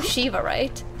talking about Shiva,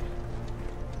 right?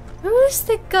 Who's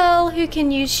the girl who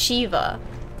can use Shiva?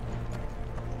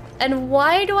 And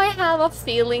why do I have a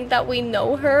feeling that we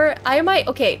know her?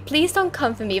 Okay, please don't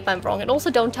come for me if I'm wrong, and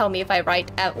also don't tell me if I'm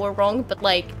right or wrong, but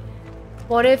like,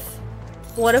 what if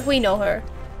we know her?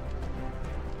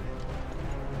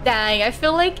 Dang, I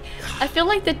feel like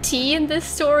the tea in this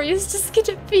story is just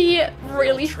gonna be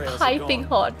really piping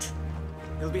hot.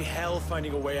 It'll be hell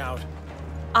finding a way out.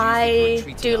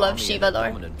 I do love Shiva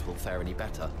though. Will fare any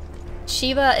better?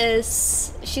 Shiva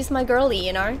she's my girlie,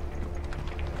 you know?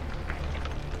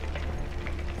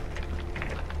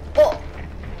 Oh!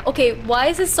 Okay, why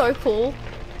is it so cool?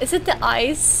 Is it the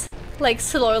ice, like,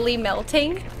 slowly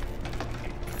melting?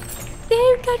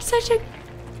 They've done such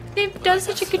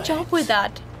a good job with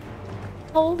that.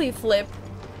 Holy flip.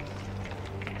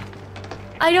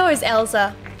 I know it's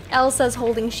Elsa. Elsa's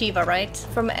holding Shiva, right?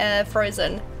 From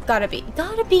Frozen. Gotta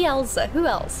be Elsa. Who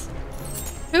else?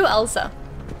 Who Elsa?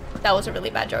 That was a really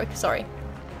bad joke, sorry.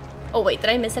 Oh wait, did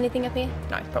I miss anything up here?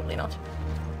 No, probably not.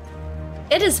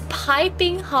 It is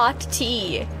piping hot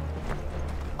tea.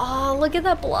 Oh, look at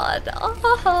that blood.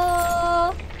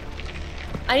 Oh.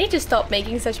 I need to stop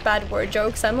making such bad word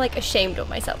jokes. I'm like ashamed of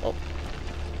myself. Oh.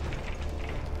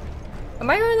 Am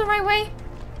I going the right way?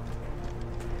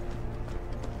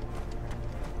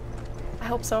 I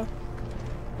hope so.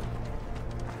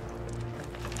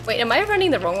 Wait, am I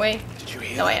running the wrong way? Did you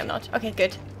hear No, that? I am not. Okay,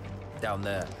 good. Down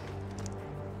there.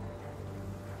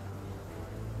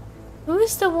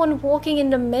 Who's the one walking in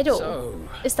the middle? So,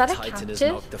 is that a Titan captive? has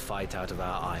knocked the fight out of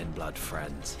our Ironblood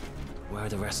friends. Where are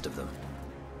the rest of them?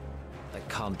 That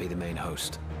can't be the main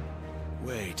host.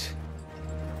 Wait.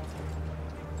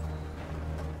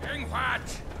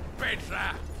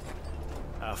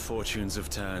 Our fortunes have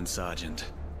turned, Sergeant.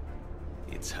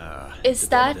 It's her. Is The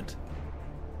that dominant.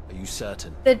 Are you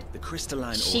certain? the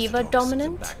crystalline Shiva Orthodox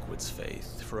dominant? is a backwards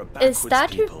faith for a backwards Is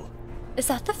that people. who? Is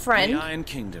that the In friend? the Iron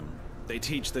Kingdom, they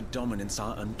teach that dominants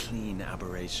are unclean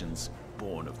aberrations,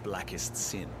 born of blackest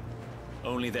sin.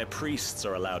 Only their priests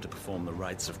are allowed to perform the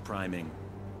rites of priming.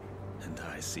 And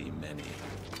I see many.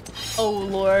 Oh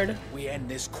lord. We end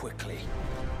this quickly.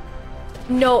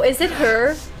 No, is it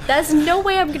her? There's no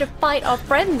way I'm gonna fight our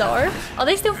friend though. Are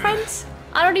they still friends?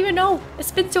 I don't even know.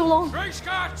 It's been so long.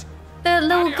 The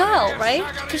little girl, right?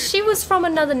 Because she was from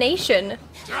another nation.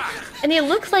 And it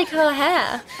looks like her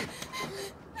hair.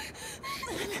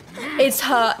 It's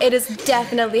her. It is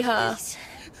definitely her.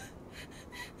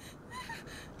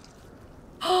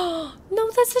 Oh, no,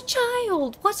 that's a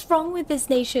child. What's wrong with this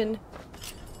nation?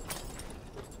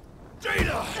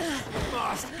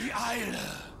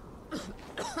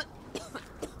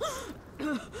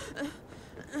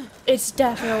 It's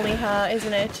definitely her,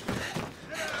 isn't it?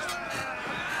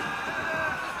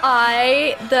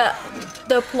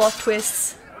 The plot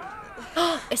twists.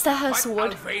 Is that her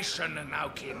sword?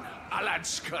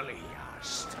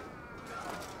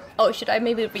 Oh, should I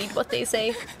maybe read what they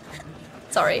say?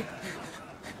 Sorry.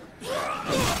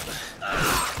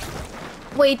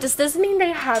 Wait, does this mean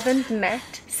they haven't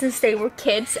met since they were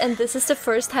kids and this is the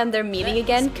first time they're meeting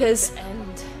again? Because...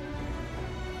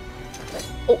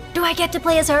 Oh, do I get to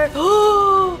play as her?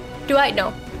 Do I?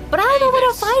 No. But I don't know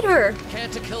how to fight her. Care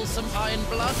to kill some iron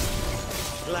blood?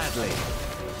 Gladly.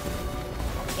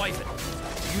 Wyvern,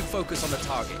 you focus on the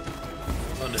target.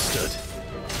 Understood.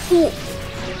 Ooh.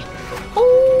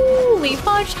 Holy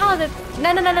fudge, how the... No,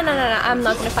 I'm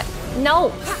not gonna fight.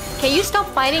 No! Can you stop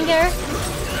fighting her?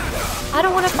 I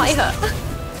don't want to fight her.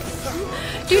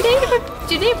 Do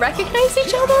they recognize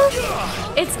each other?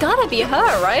 It's gotta be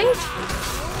her, right?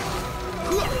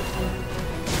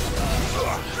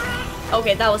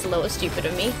 Okay, that was a little stupid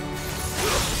of me.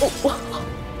 Oh.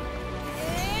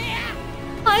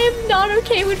 I am not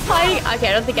okay with fighting. Okay,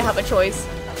 I don't think I have a choice.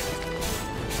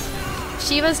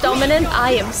 Shiva's dominant.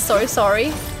 I am so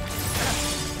sorry.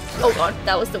 Oh god,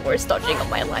 that was the worst dodging of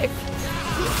my life.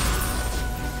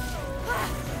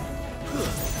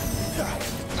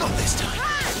 Not this time.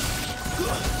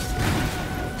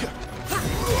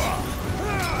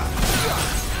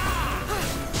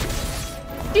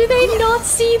 Do they not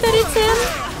see that it's him?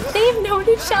 They've known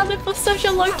each other for such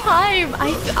a long time.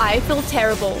 I feel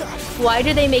terrible. Why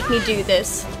do they make me do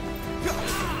this?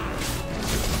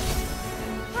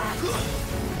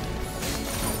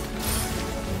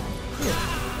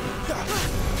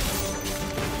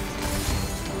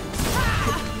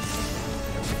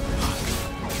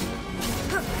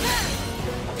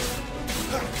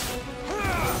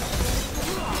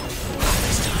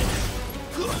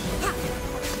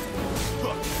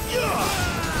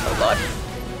 Oh god.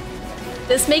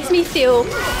 This makes me feel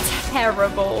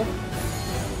terrible.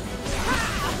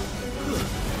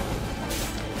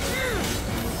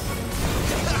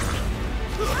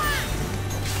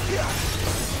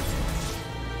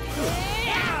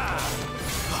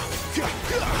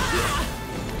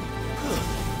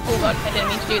 Oh god, I didn't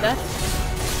mean to do that.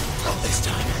 Not this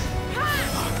time.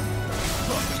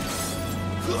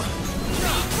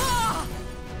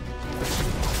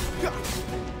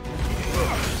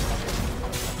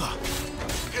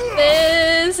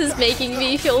 This is making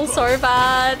me feel so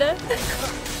bad.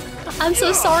 I'm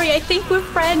so sorry, I think we're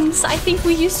friends. I think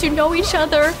we used to know each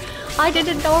other. I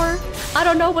didn't know. I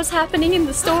don't know what's happening in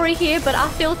the story here, but I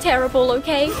feel terrible,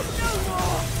 okay?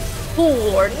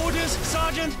 Oh lord. Orders,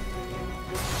 Sergeant!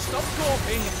 Stop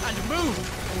gawping and move!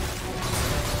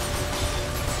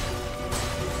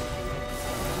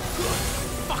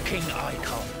 Fucking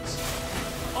icons.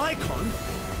 Icon?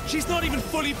 She's not even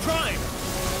fully primed.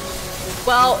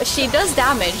 Well, she does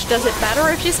damage. Does it matter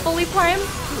if she's fully primed?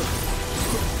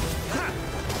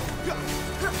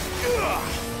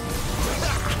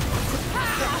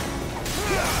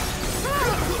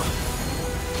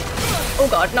 Oh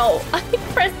god, no.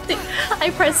 I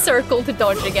pressed circle to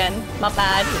dodge again. My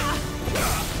bad.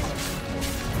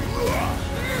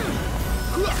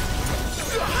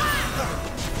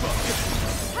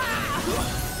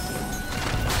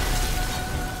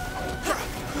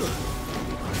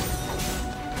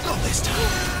 Not this time.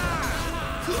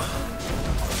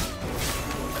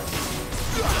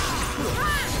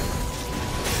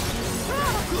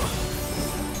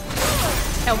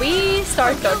 Can we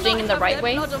start dodging in the right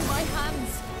way? Blood on my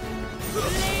hands.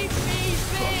 Leave me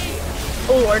be.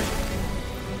 Oh lord.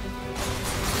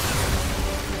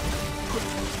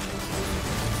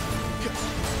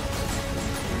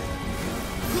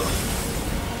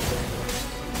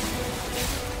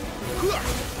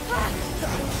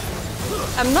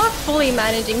 I'm not fully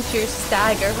managing to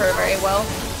stagger her very well.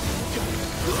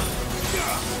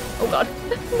 Oh god,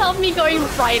 not me going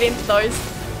right into those.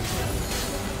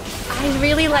 I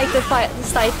really like the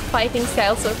fighting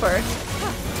style so far.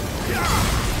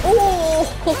 Oh!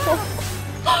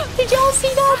 Did y'all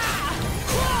see that?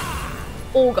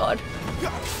 Oh god.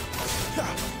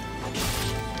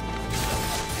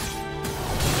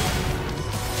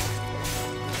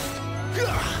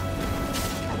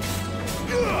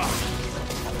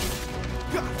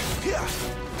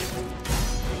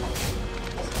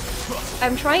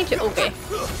 I'm trying to... okay.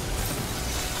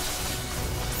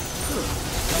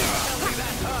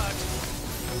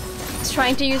 It's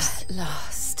trying to use...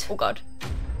 Last. Oh god.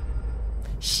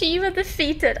 Shiva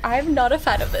defeated. I'm not a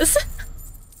fan of this.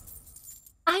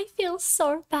 I feel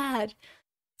so bad.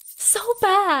 So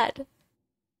bad.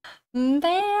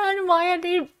 Man, why are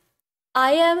they...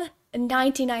 I am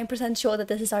 99% sure that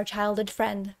this is our childhood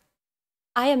friend.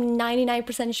 I am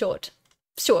 99% short.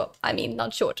 Sure. I mean,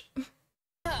 not short.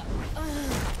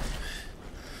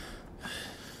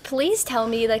 please tell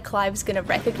me that Clive's gonna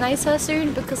recognize her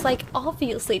soon, because, like,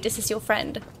 obviously this is your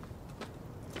friend.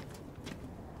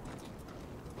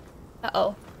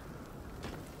 Uh-oh.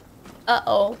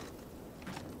 Uh-oh.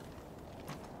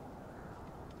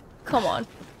 Come on.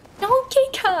 Don't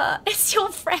kick her! It's your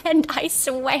friend, I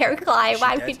swear, Clive.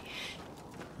 Why would...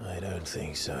 I don't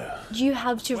think so. You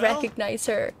have to recognize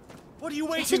her. What are you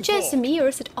waiting Is it just for? me, or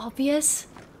is it obvious?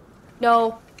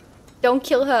 No. Don't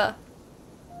kill her.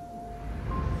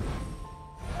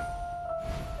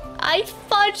 I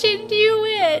fucking knew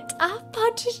it! I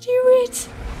fucking knew it!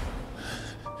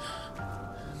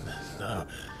 No.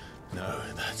 No,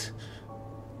 that's...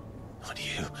 not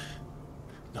you.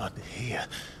 Not here.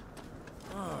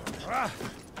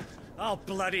 I'll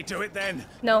bloody do it then.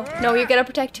 No, no, you gotta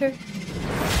protect her.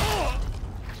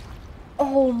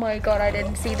 Oh my god, I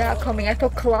didn't see that coming. I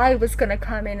thought Clive was gonna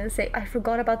come in and say, I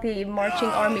forgot about the marching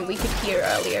army we could hear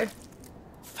earlier.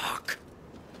 Fuck.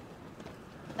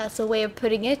 That's a way of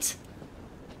putting it.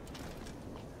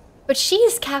 But she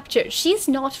is captured. She's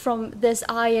not from this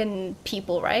Iron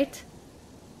people, right?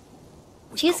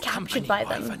 She's captured by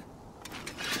them.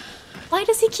 Why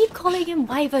does he keep calling him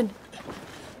Wyvern?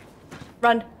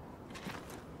 Run.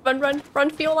 Run, run, run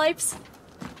for your lives.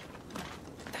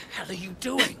 What the hell are you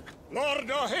doing?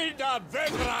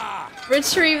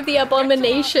 Retrieve the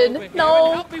abomination.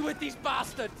 No. Help me with these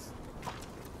bastards.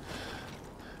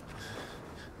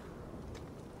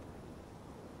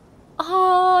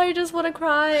 Oh, I just want to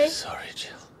cry. Sorry,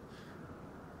 Jill.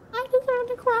 I just want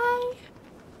to cry.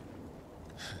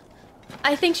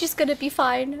 I think she's gonna be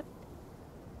fine.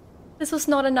 This was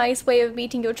not a nice way of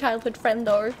meeting your childhood friend,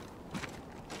 though.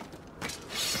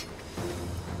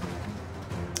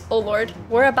 Oh lord,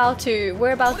 we're about to.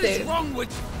 What is wrong with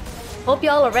you? Hope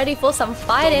y'all are ready for some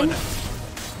fighting.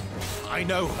 I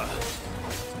know her.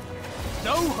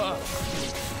 Know her.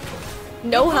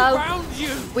 Know her. Around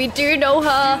you. We do know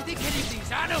her. Do you think any of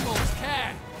these animals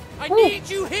care? I need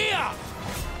you here.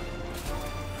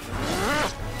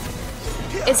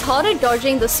 It's harder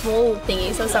dodging the small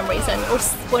thingies for some reason,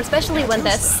 or especially when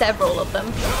there's several of them.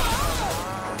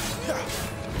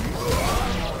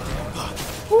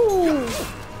 Ooh.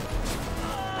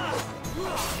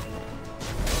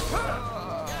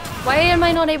 Why am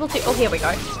I not able to? Oh, here we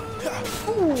go.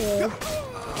 Ooh.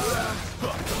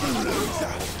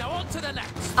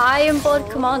 I am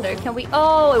Blood Commander. Can we?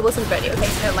 Oh, it wasn't ready. Okay,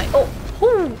 never mind. Oh,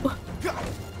 ooh.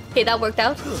 Okay, that worked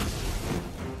out.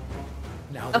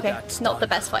 Okay, it's not the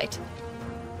best fight.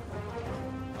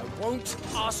 I won't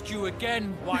ask you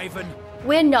again, Wyvern.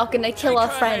 We're not gonna kill our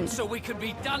friend. So we can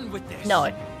be done with this.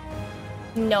 No.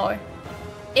 No.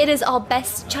 It is our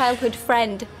best childhood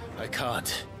friend. I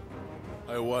can't.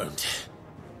 I won't.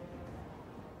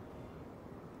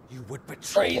 You would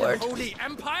betray Oh, the Holy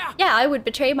Empire? Yeah, I would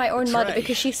betray my own mother Betray?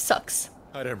 because she sucks.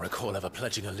 I don't recall ever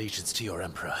pledging allegiance to your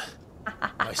emperor.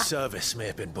 My service may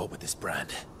have been bought with this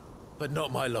brand, but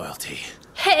not my loyalty.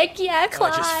 Heck yeah,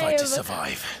 Clive! I just fight to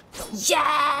survive.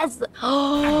 Yes!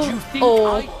 And you think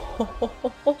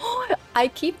Oh, I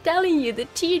keep telling you, the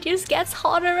tea just gets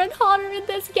hotter and hotter in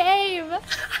this game.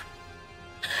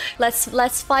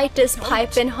 Let's fight this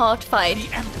piping hot fight.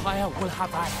 The Empire will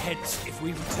have our heads if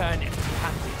we return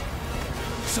empty-handed.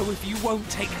 So if you won't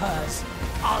take hers,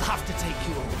 I'll have to take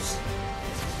yours.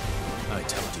 I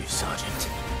told you, Sergeant.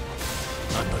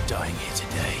 I'm not dying here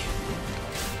today.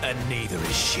 And neither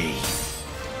is she.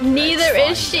 Neither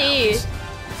is she.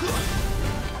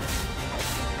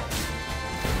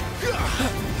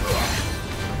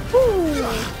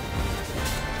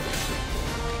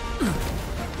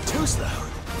 Too slow.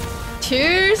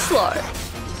 Too slow.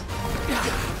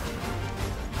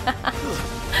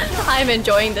 I'm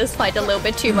enjoying this fight a little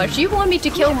bit too much. You want me to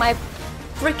kill my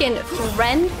freaking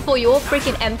friend for your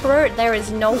freaking emperor? There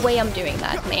is no way I'm doing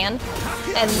that, man.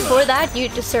 And for that, you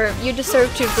deserve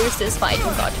to lose this fight.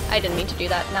 Oh god, I didn't mean to do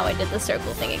that. Now I did the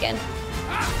circle thing again.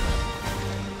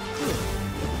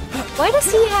 Why does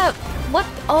he have... what?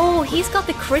 Oh, he's got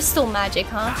the crystal magic,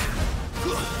 huh?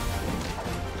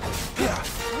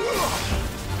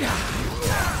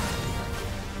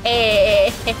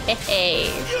 Hey, hey, hey, hey.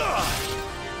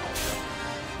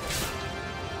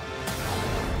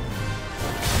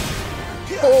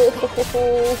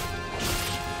 Oh,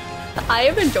 I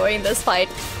am enjoying this fight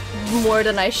more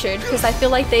than I should, because I feel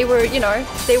like they were, you know,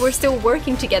 they were still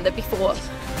working together before.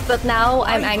 But now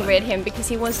I'm angry at him because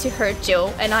he wants to hurt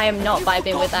Jill, and I am not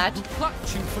vibing with that. Who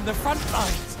plucked you from the front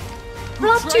lines? Who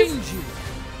Plucked trained you? you?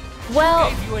 Well,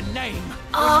 Who gave you a name?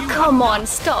 oh come on,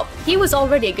 stop. He was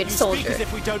already a good You soldier. speak as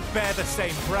if we don't bear the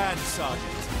same brand, Sergeant.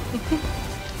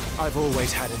 I've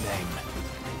always had a name,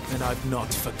 and I've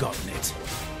not forgotten it.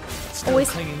 Still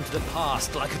always clinging to the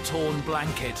past like a torn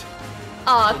blanket.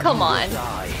 Ah, come on.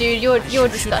 Dude, you're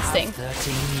disgusting.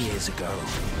 13 years ago.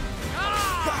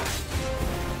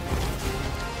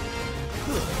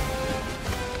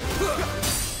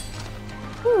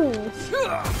 Ooh.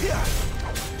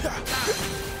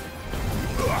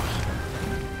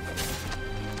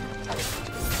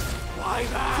 Why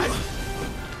man?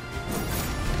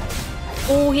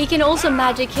 Oh, he can also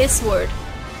magic his sword.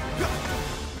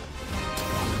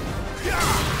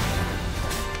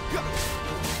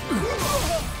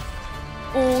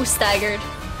 Oh, staggered.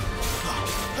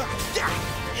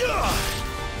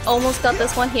 Almost got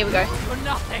this one. Here we go. For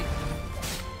nothing.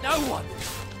 No one.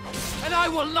 And I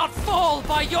will not fall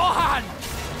by your hand.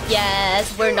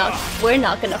 Yes, we're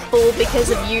not gonna fall because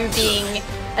of you being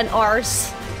an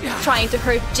arse trying to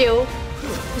hurt Jill,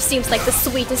 who seems like the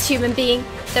sweetest human being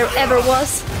there ever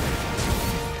was.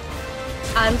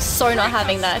 I'm so not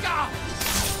having that.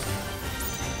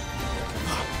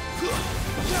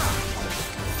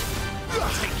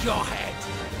 Take your head.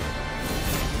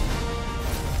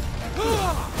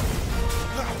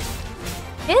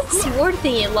 His sword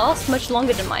thingy lasts much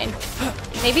longer than mine.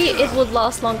 Maybe it would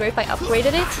last longer if I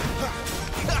upgraded it.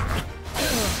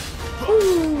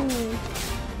 Ooh.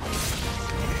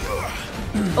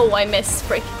 Oh, I missed.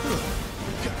 Frick.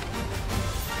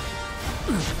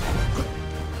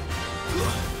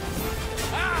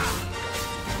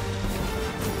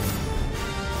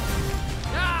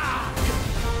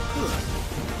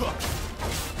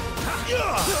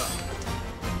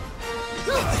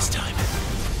 This time.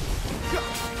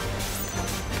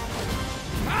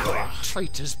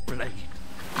 Traitor's blade.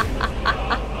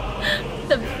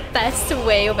 The best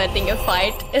way of ending a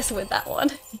fight is with that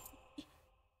one.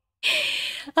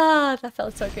 Ah, that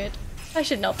felt so good. I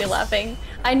should not be laughing.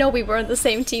 I know we were on the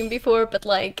same team before, but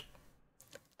like,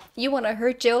 you wanna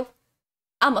hurt Jill?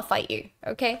 I'ma fight you,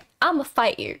 okay? I'ma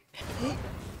fight you.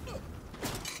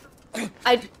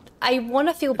 I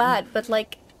wanna feel bad, but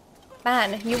like,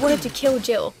 man, you wanted to kill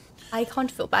Jill. I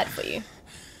can't feel bad for you.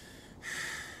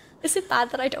 Is it bad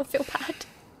that I don't feel bad?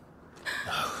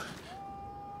 No.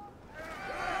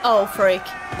 Oh, freak.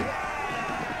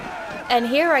 And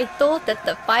here I thought that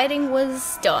the fighting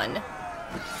was done.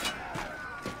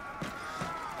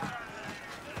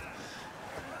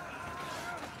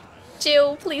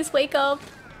 Jill, please wake up.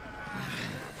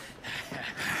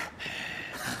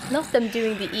 Not them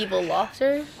doing the evil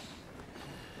laughter.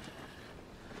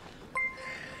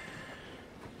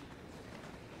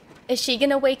 Is she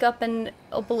gonna wake up and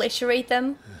obliterate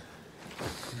them?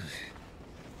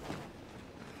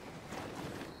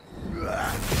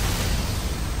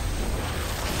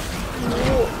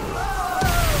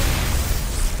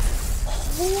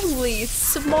 Holy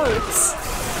smokes!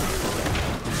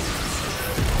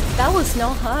 That was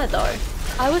not her though.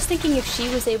 I was thinking if she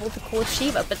was able to call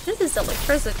Shiva, but this is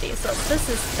electricity, so this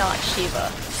is not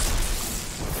Shiva.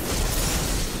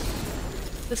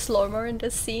 The slow-mo in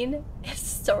this scene is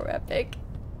so epic.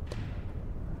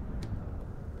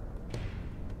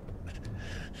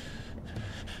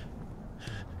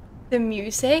 The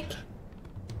music?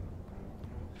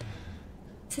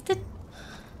 Is it the...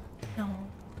 No.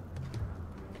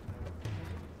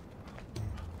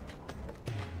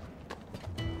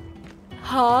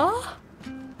 Huh?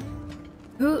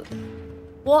 Who?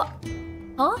 What?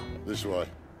 Huh? This way.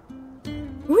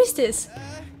 Who is this?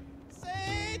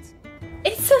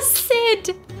 It's a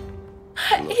Sid!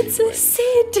 It's a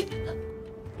Sid!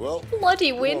 Well,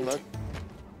 bloody wind.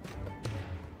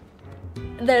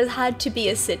 There had to be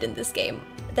a Sid in this game.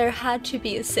 There had to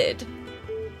be a Sid.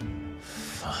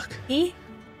 Fuck. He?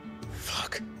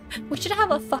 Fuck. We should have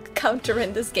a fuck counter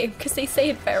in this game, because they say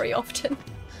it very often.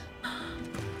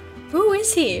 Who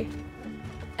is he?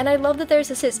 And I love that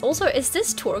there's a Sid. Also, is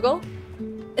this Torgal?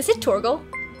 Is it Torgal?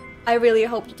 I really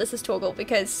hope that this is Torgal,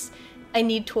 because I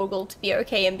need Torgal to be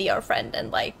okay and be our friend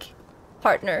and, like,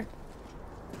 partner.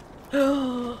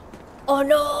 Oh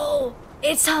no!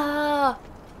 It's her!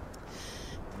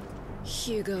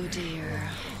 Hugo dear,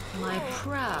 my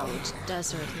proud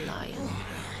desert lion.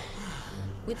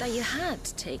 Would that you had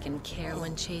taken care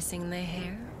when chasing the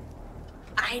hare?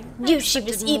 I knew she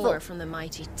was evil. More from the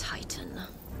mighty Titan.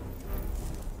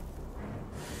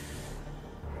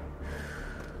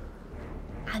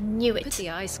 I knew it. Put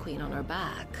the Ice Queen on her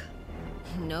back.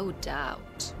 No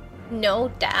doubt. No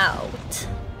doubt.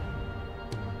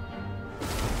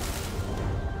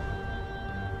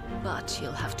 But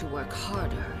you'll have to work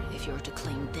harder if you're to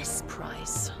claim this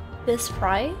prize. This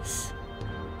prize?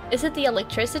 Is it the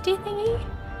electricity thingy?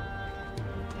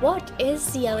 What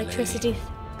is the electricity?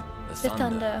 The The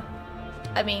thunder.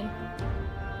 I mean...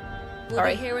 We'll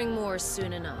Sorry. be hearing more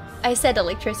soon enough. I said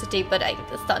electricity, but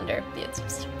the thunder. It's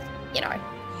just, you know.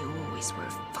 You always were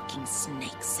a fucking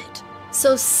snake, Sid.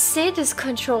 So Sid is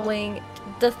controlling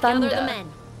the thunder. Gather the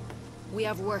men. We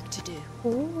have work to do.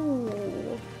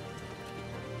 Ooh.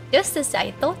 Just as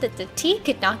I thought that the tea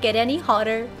could not get any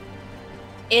hotter.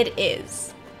 It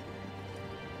is.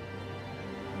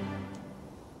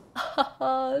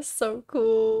 Haha, so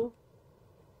cool.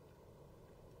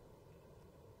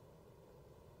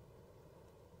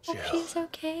 Hope she's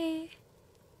okay.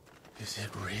 Is it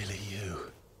really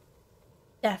you?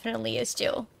 Definitely is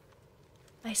Jill.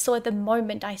 I saw it the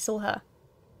moment I saw her.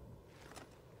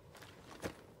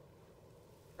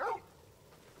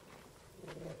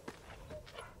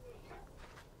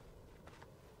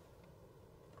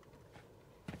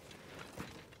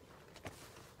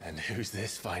 And who's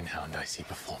this fine hound I see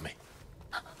before me?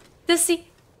 Does he?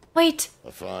 Wait.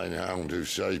 A fine hound who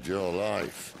saved your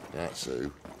life. That's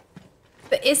who.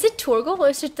 But is it Torgal or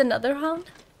is it another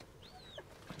hound?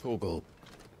 Torgal.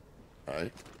 Hey?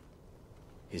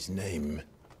 His name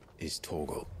is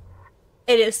Torgal.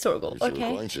 It is Torgal, You're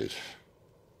okay. acquainted.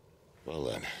 Well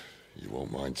then, you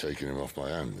won't mind taking him off my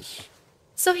hands.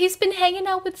 So he's been hanging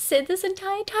out with Sid this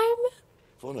entire time?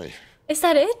 Funny. Is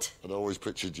that it? I'd always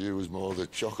pictured you as more the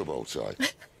chocobo type.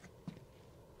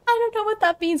 I don't know what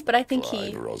that means, but I think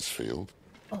Clyde Rosfield.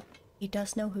 Oh, he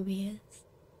does know who he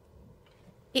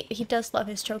is. He does love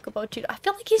his chocobo too. I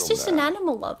feel like he's just an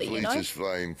animal lover, you know? Fleet as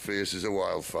flame, fierce as a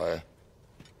wildfire.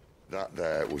 That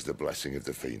there was the blessing of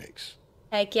the Phoenix.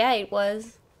 Heck yeah, it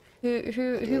was.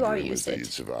 Who are you, Sid? Sid?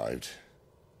 Survived,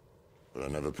 but I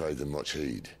never paid them much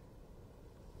heed.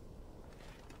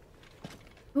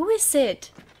 Who is Sid?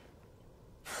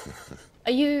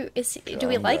 Are you? Do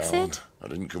we like Calm Sid? down. I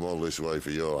didn't come all this way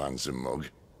for your handsome mug.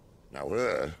 Now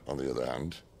her, on the other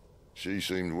hand, she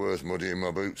seemed worth muddying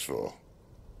my boots for.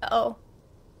 Oh.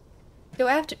 Do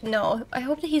I have to? No. I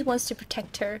hope that he wants to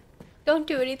protect her. Don't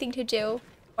do anything to Jill,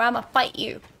 or I'ma fight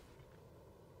you.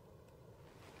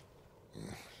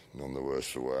 None the worse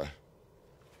for wear.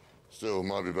 Still,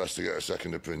 might be best to get a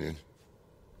second opinion.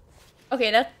 Okay,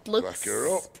 that looks. Back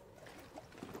her up.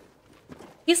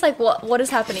 He's like, what? What is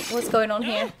happening? What's going on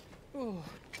here?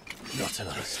 Not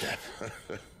another step.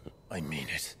 I mean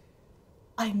it.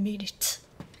 I mean it.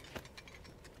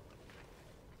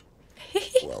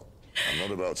 Well, I'm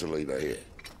not about to leave her here.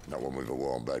 Not one with a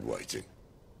warm bed waiting.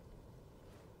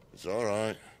 It's all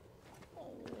right.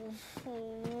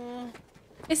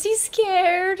 Is he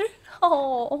scared?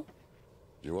 Oh.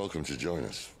 You're welcome to join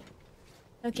us.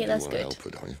 Okay, You that's wanna good. help her,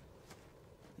 don't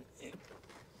you?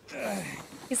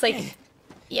 He's like,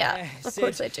 yeah, of Sid,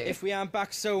 course I do. If we aren't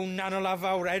back soon, Nan will have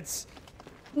our heads.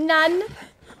 Nan?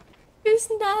 Who's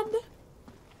Nan?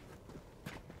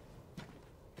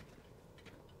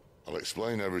 I'll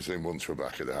explain everything once we're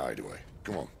back at the hideaway.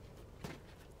 Come on.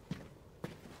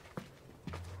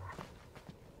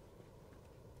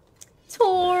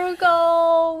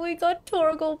 Torgal! We got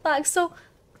Torgal back. So,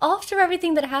 after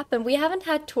everything that happened, we haven't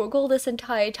had Torgal this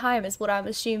entire time, is what I'm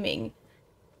assuming.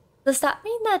 Does that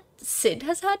mean that Sid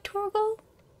has had Torgal?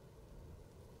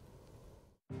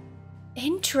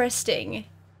 Interesting.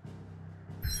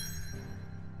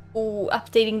 Ooh,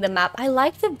 updating the map. I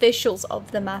like the visuals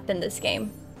of the map in this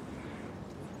game.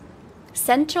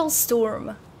 Central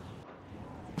Storm.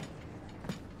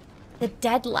 The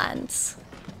Deadlands.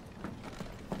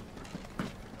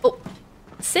 Oh,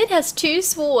 Sid has 2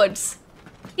 swords.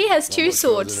 He has 2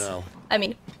 swords. I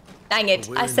mean, dang it,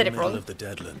 I said it wrong. Of the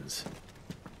Deadlands.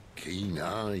 Keen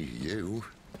eye, you.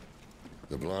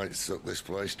 The blight sucked this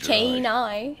place dry. Keen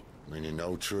eye. Meaning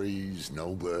no trees,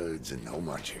 no birds, and no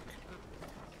magic.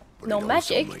 But No it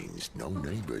magic? also means no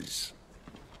neighbors.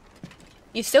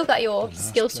 You still got your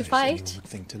skills to fight.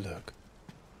 Think to look.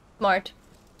 Smart.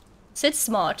 Sid's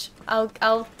smart.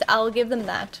 I'll give them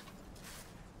that.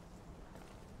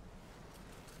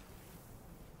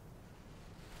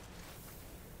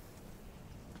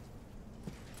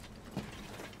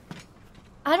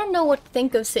 I don't know what to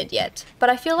think of Sid yet, but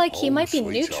I feel like he Oh, might be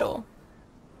sweet neutral.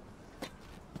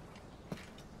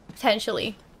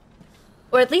 Potentially.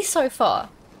 Or at least so far.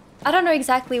 I don't know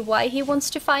exactly why he wants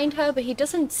to find her, but he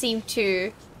doesn't seem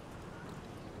to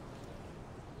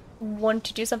want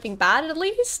to do something bad, at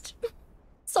least.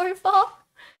 So far.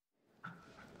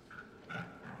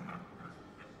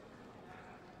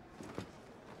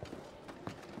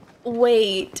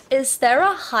 Wait, is there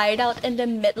a hideout in the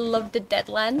middle of the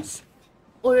Deadlands?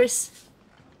 Or is...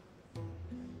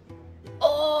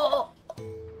 Oh!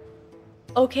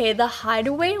 Okay, the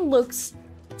hideaway looks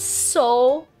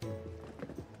so...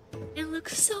 It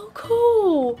looks so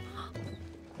cool!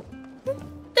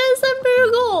 There's a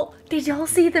Moogle! Did y'all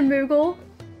see the Moogle?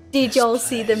 Did y'all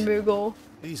see the Moogle?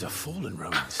 These are fallen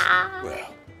ruins.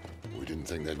 Well, we didn't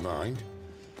think they'd mind.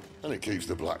 And it keeps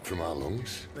the black from our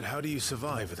lungs. But how do you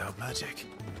survive without magic?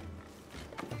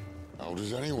 How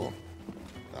does anyone?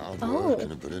 Hard Oh. work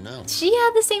and a bit of now. She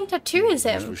had the same tattoo as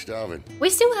Must him. be starving. We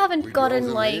still haven't We gotten grow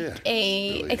them like here.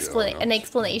 an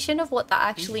explanation of what that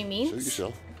actually Suit means.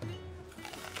 yourself.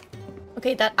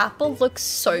 Okay, that apple looks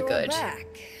so You're good. back.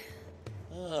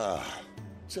 Ah,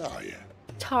 Talia.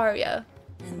 Taria.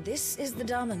 And this is the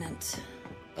dominant.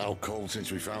 How cold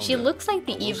since we found She her. looks like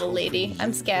the I was evil hoping lady. I'm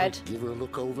you scared. might Give her a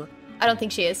look over. I don't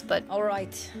think she is, but All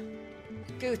right.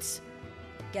 Goots,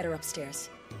 get her upstairs.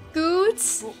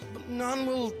 Goots. None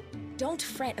will. Don't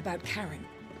fret about Karen.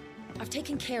 I've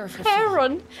taken care of her.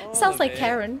 Karen. Sounds like it.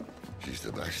 Karen. She's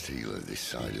the best healer this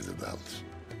side of the belt.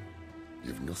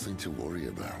 You've nothing to worry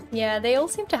about. Yeah, they all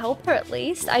seem to help her at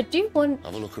least. I do want.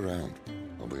 Have a look around.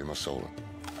 I'll be in my solar.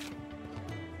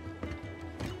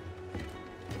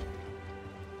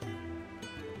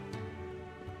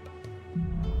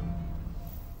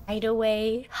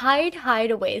 Hideaway.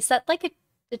 Hideaway. Is that like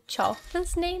a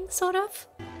chopper's name, sort of?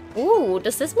 Ooh,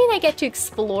 does this mean I get to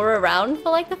explore around for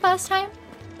like the first time?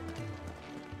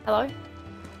 Hello?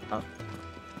 Oh.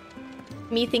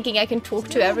 Me thinking I can talk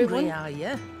to everyone? Are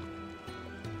you?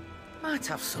 Might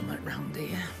have something round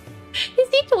here. Is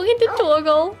he talking to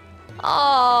Torgal?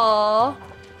 Aww.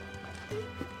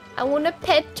 I want to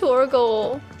pet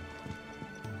Torgal.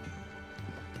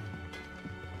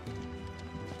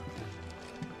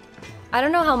 I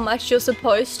don't know how much you're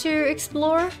supposed to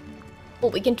explore.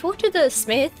 Well, we can talk to the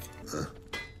smith.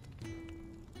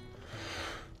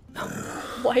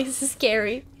 Why is this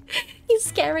scary? He's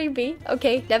scaring me.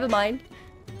 Okay, never mind.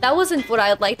 That wasn't what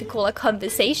I'd like to call a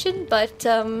conversation, but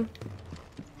there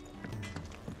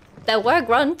were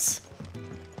grunts.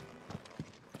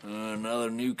 Another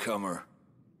newcomer.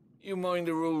 You mind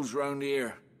the rules round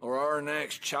here, or our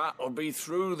next chat will be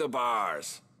through the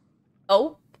bars.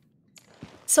 Oh.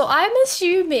 So I'm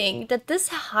assuming that this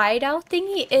hideout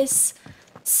thingy is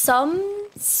some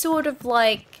sort of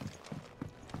like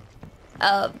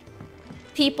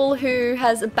people who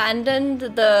has abandoned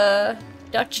the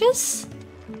Duchess?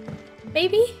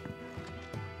 Maybe?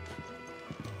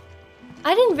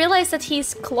 I didn't realize that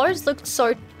his clothes looked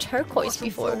so turquoise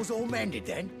before. Floors all mended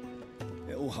then?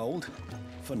 It'll hold.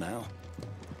 For now.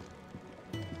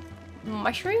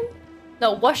 Mushroom?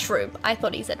 No, washroom. I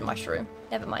thought he said mushroom.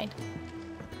 Never mind.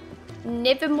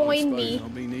 Never mind me. I'll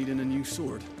be needing a new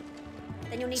sword.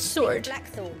 Then you'll need Sword. to pick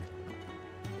blackthorn.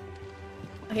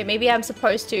 Okay, maybe I'm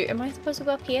supposed to. Am I supposed to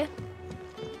go up here?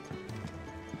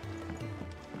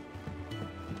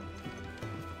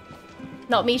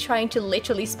 Not me trying to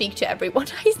literally speak to everyone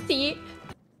I see.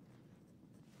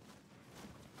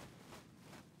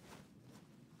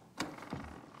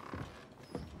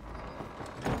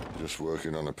 Just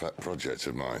working on a pet project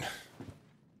of mine.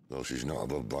 Though she's not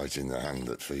above biting the hand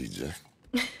that feeds her.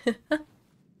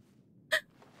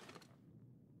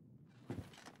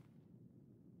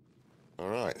 All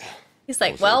right. He's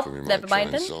like, I was well, hoping we never might try mind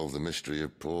and then. solve the mystery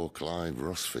of poor Clive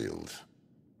Rossfield.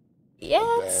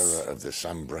 Yes. Bearer of the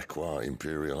Sambrequois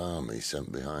Imperial Army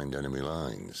sent behind enemy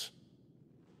lines.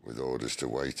 With orders to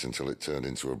wait until it turned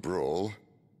into a brawl,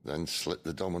 then slit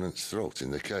the dominant's throat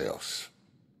in the chaos.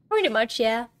 Pretty much,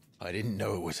 yeah. I didn't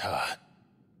know it was her.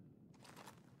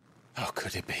 How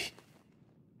could it be?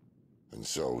 And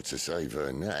so, to save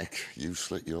her neck, you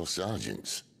slit your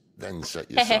sergeants, then set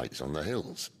your sights on the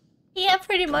hills. Yeah,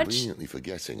 pretty much. Conveniently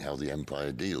forgetting how the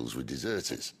Empire deals with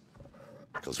deserters.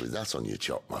 Because with that on your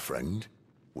chop, my friend,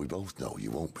 we both know you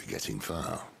won't be getting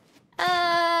far.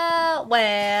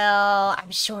 Well, I'm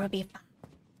sure it'll be fine.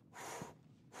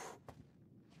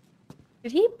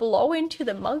 Did he blow into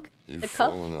the mug? You've The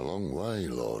cup? fallen a long way,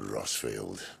 Lord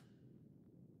Rossfield.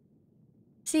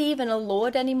 Is he even a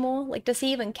lord anymore? Like, does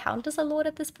he even count as a lord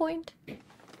at this point?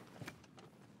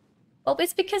 Well,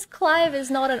 it's because Clive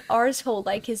is not an arsehole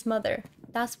like his mother.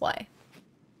 That's why.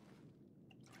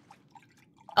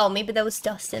 Oh, maybe there was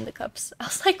dust in the cups. I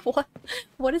was like, what?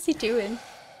 What is he doing?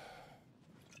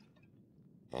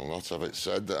 I'll not have it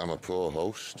said that I'm a poor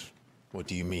host. What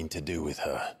do you mean to do with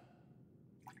her?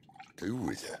 Do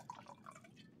with her?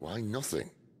 Why, nothing.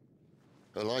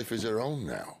 Her life is her own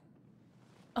now.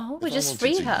 Oh, If we I just wanted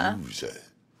free to her. use her,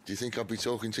 do you think I'd be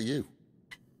talking to you?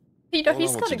 You know, All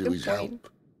he's I want got a to do good is point. help.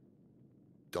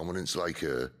 Dominants like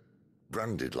her,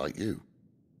 branded like you.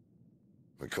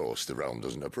 Of course, the realm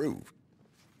doesn't approve,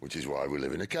 which is why we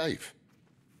live in a cave.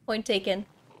 Point taken.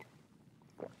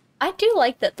 I do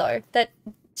like that though. That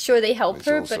sure they help It's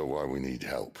her, also but why we need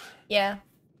help. yeah,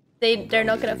 they're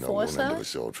not gonna You know force one end of her. a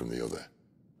sword from the other.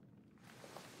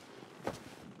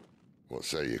 What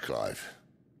say you, Clive?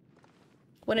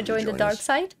 Want to join the join dark us?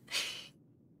 side?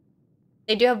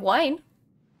 They do have wine.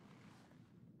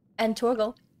 And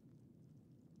Torgal.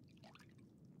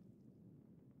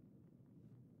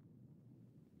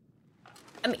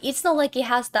 I mean, it's not like he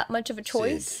has that much of a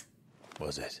choice. Sid,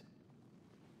 was it?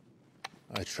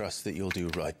 I trust that you'll do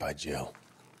right by Jill.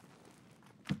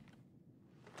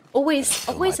 Always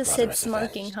a brother Sid is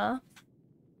smoking, huh?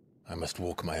 I must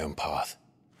walk my own path.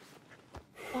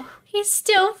 Oh, he's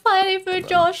still fighting for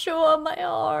Joshua, my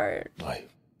heart. My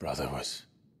brother was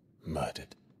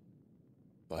murdered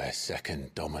by a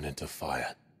second dominant of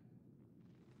fire.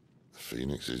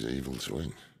 Phoenix's evil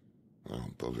twin. Oh,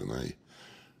 bugger me.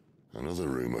 Another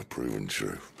rumor proven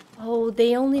true. Oh,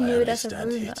 they only knew it as a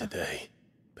stand here rumor. today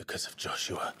because of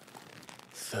Joshua.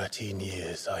 13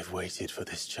 years I've waited for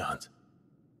this chance.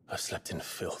 I've slept in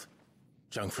filth,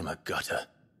 drunk from a gutter,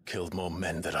 killed more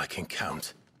men than I can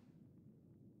count.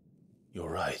 You're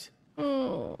right.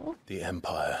 The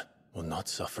Empire will not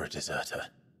suffer a deserter.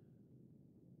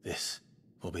 This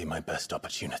will be my best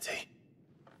opportunity.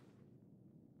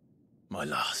 My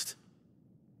last.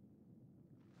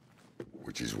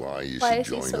 Which is why you Why should is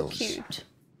he join so us. cute?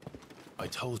 I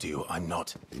told you I'm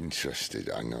not interested,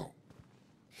 I know.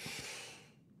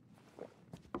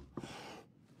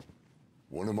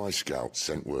 One of my scouts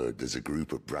sent word there's a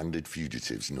group of branded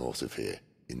fugitives north of here,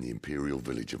 in the Imperial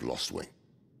village of Lostwing.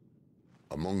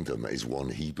 Among them is one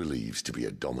he believes to be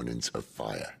a dominant of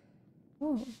fire.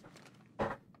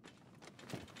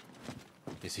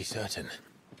 Is he certain?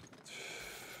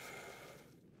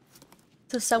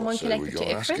 So someone What say we connected go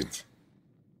to ask him? Ifrit?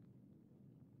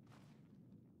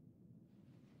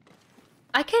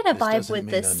 I kind of vibe doesn't with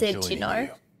mean this I'm Sid, you joining know? you.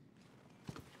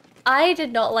 I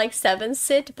did not like 7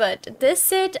 Sid, but this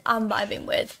Sid I'm vibing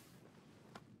with.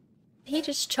 He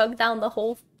just chugged down the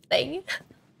whole thing.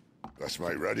 Let's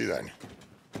make ready then.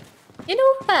 You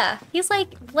know, fair. He's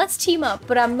like, let's team up,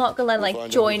 but I'm not gonna like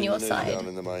Find join everything your you need side. down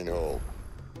in the main hall,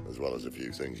 as well as a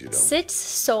few things you don't. Sid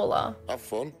Solar. Have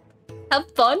fun. Have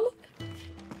fun?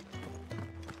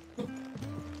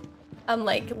 I'm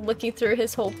like looking through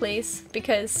his whole place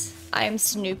because I am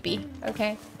Snoopy,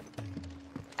 okay?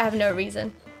 I have no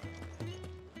reason.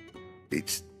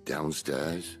 It's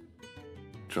downstairs.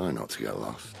 Try not to get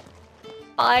lost.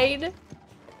 Fine.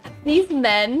 These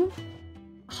men.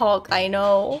 Hog, I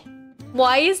know.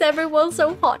 Why is everyone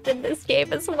so hot in this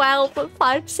game as well, for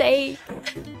fuck's sake?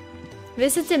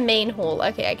 Visit the main hall.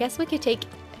 Okay, I guess we could take...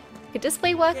 Could this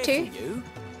way work too? You?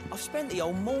 I've spent the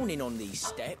whole morning on these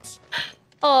steps.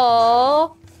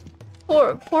 Aww.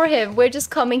 Poor him. We're just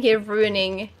coming here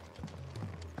ruining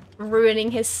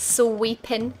his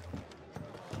sweeping.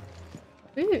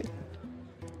 Ooh.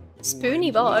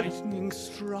 Spoony bod. Lightning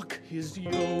struck, his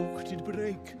yoke did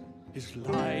break, his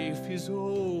life his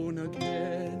own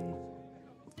again.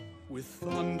 With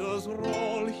thunder's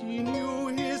roll he knew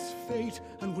his fate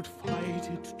and would fight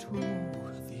it to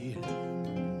the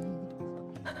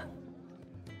end.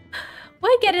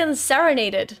 We're getting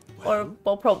serenaded. Or,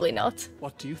 well, probably not.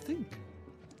 What do you think?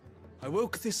 I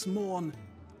woke this morn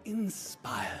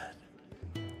inspired.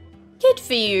 Good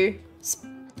for you,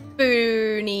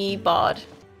 Spoony bod.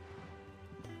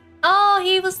 Oh,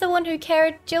 he was the one who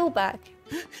carried Jill back.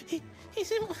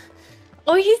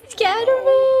 Oh, he's scared of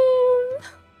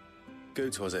him.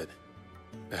 Goots, was it?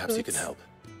 Perhaps you can help.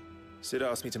 Sid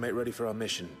asked me to make ready for our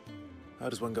mission. How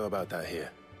does one go about that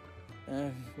here?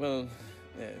 Well,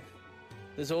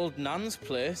 there's old Nan's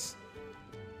place.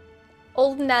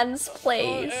 Old Nan's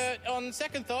place. On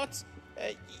second thoughts,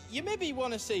 you maybe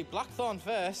want to see Blackthorn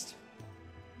first.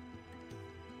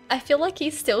 I feel like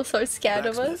he's still so scared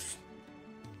of us.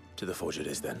 To the forge it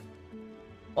is then.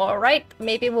 Alright,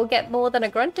 maybe we'll get more than a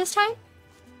grunt this time?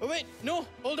 Oh wait, no,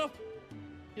 hold up.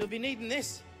 You'll be needing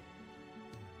this.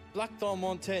 Blackthorn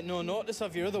won't take no notice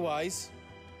of you otherwise.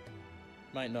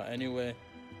 Might not anyway.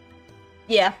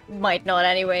 Yeah, might not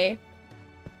anyway.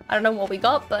 I don't know what we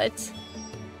got, but...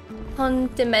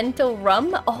 Continental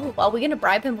rum? Oh, are we gonna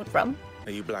bribe him with rum?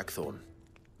 Are you Blackthorn?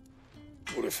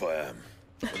 What if I am?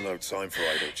 I've no time for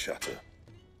idle chatter.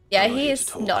 Yeah, I'm not he here is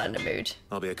to talk. not in the mood.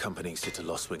 I'll be accompanying Sid to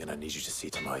Lostwing and I need you to see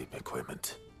to my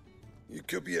equipment. You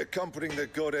could be accompanying the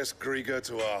goddess Krieger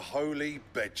to our holy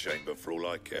bedchamber for all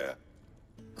I care.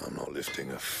 I'm not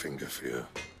lifting a finger for you.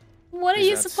 What are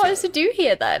you supposed to do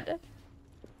here then?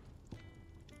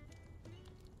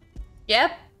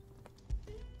 Yep.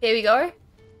 Here we go.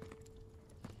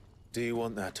 Do you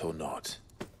want that or not?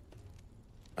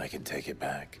 I can take it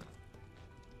back.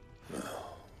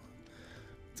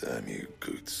 Damn you,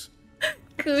 Goots.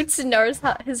 Goots knows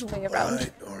how his way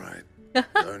around. All right.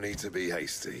 No need to be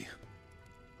hasty.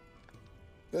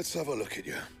 Let's have a look at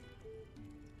you.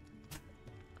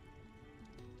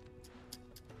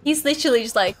 He's literally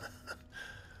just like...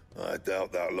 I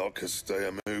doubt that lot could stay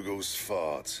a Moogle's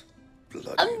fart. Bloody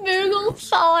a Moogle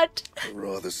fart! I'd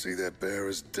rather see their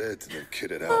bearers dead than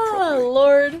kitted out oh, properly.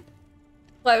 Lord.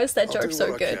 Why was that I'll joke do so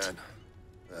what good? I can,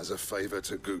 as a favour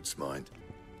to Goot's mind.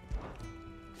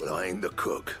 But I ain't the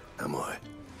cook, am I?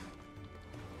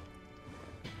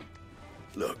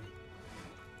 Look.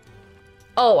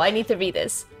 Oh, I need to read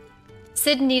this.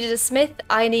 Sid needed a smith,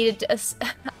 I needed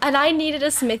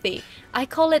a smithy. I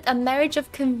call it a marriage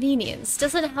of convenience.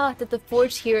 Doesn't hurt that the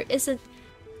forge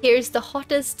here's the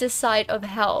hottest this side of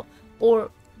hell,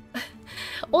 or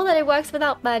that it works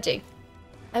without magic.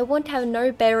 I won't have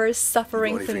no bearers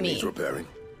suffering for me. Needs repairing?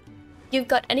 You've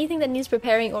got anything that needs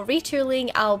repairing or retooling,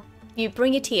 you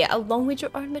bring it here, along with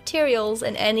your own materials,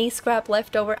 and any scrap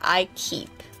left over I keep.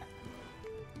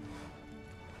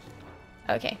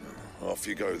 Okay. Off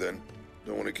you go then.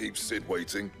 Don't want to keep Sid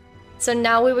waiting. So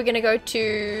now we were gonna go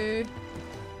to...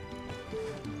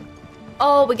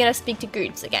 Oh, we're gonna speak to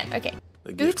Goots again. Okay.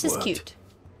 Goots is cute.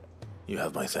 You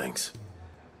have my thanks.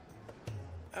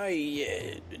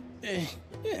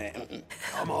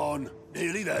 Come on,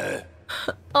 nearly there.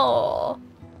 Oh.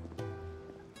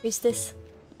 Who's this?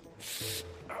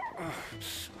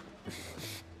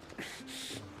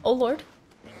 Oh Lord.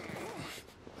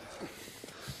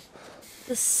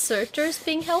 Deserters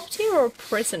being helped here or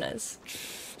prisoners?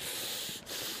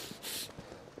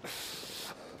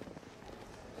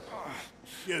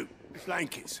 You,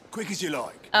 blankets, quick as you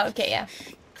like. Oh, okay, yeah.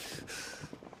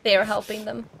 They are helping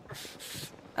them,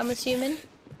 I'm assuming.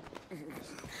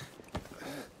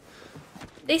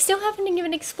 They still haven't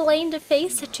even explained the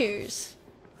face tattoos.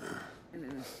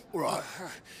 Right,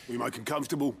 we make them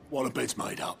comfortable while the bed's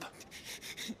made up.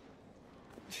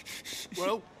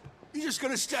 Well, you're just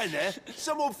gonna stand there?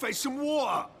 Someone fetch some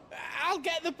water. I'll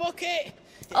get the bucket.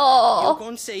 Oh. You'll go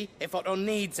and see if Otto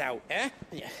needs out, eh?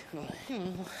 Yeah.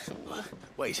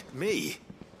 Wait, me?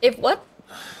 If what?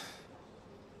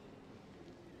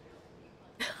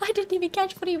 I didn't even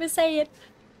catch what he was saying.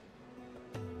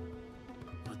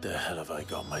 What the hell have I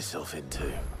got myself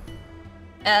into?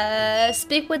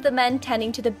 Speak with the men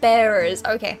tending to the bearers.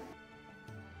 Okay.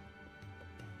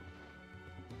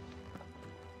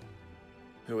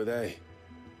 Who are they?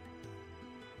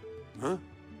 Huh?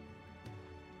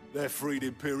 They're freed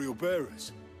Imperial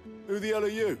bearers. Who the hell are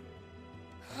you?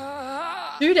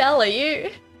 Who the hell are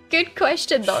you? Good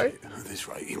question, though. Shit, at this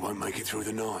rate, you won't make it through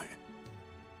the night.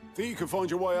 Think you can find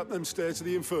your way up them stairs to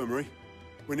the infirmary?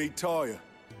 We need Taya.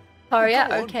 Oh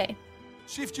yeah, okay.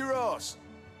 Shift your ass.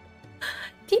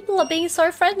 People are being so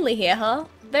friendly here, huh?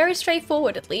 Very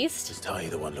straightforward, at least. Is Taya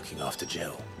the one looking after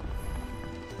Jill?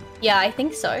 Yeah, I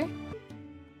think so.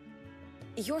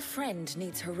 Your friend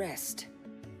needs her rest.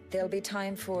 There'll be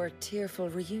time for tearful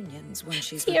reunions when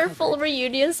she's Tearful recovered.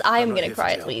 reunions? I'm not gonna here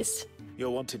cry for at Jill. least. You're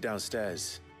wanted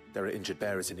downstairs. There are injured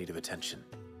bearers in need of attention.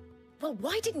 Well,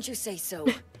 why didn't you say so?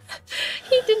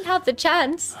 He didn't have the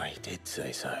chance. I did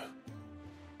say so.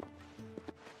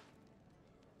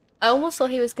 I almost thought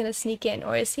he was gonna sneak in,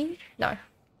 or is he? No.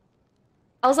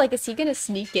 I was like, is he gonna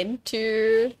sneak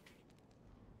into...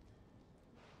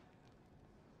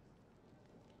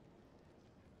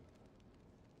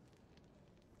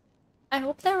 I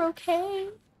hope they're okay.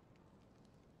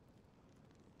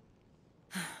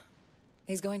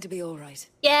 He's going to be all right.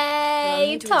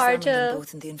 Yay, Tarja!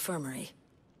 Both in the infirmary.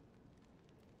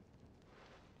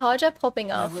 Tarja popping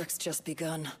My up. work's just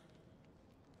begun.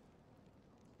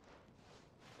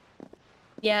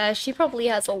 Yeah, she probably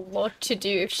has a lot to do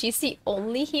if she's the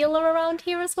only healer around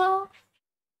here as well.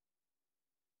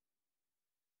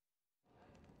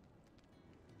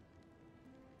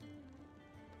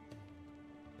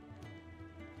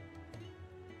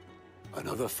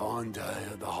 Another fine day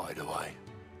at the hideaway.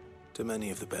 Do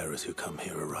many of the bearers who come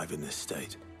here arrive in this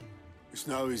state? It's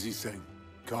no easy thing,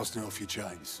 casting off your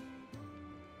chains.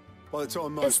 By the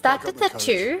time most Is that pack the up their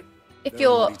tattoo? coats, If they're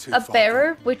you're already too a far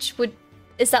bearer, which would...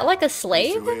 Is that like a gone.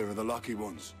 slave? These two here are the lucky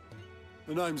ones.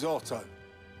 The name's Otto.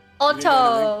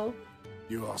 Otto!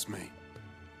 You ask me.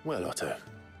 Well, Otto,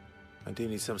 I do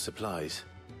need some supplies.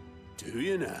 Do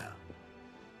you now?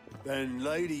 Then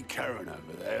Lady Karen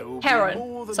over there will Karen, be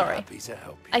more than sorry. happy to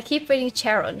help you. I keep reading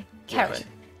Charon. Karen. Right.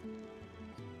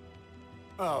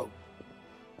 Oh.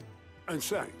 And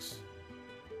thanks.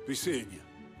 Be seeing you.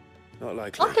 Not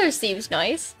likely. Otto seems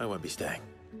nice. I won't be staying.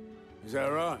 Is that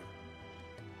right?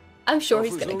 I'm sure Well,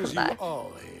 he's for as gonna long come as back. You are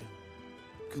here,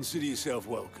 consider yourself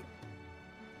welcome.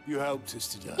 You helped us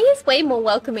today. He is way more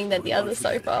welcoming than the others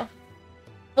so far.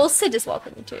 Well, Sid is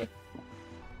welcoming too.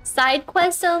 Side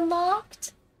quest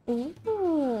unlocked?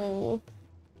 Ooh.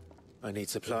 I need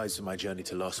supplies for my journey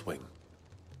to Lost Wing.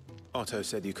 Otto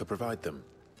said you could provide them.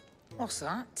 What's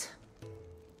that?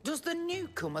 Does the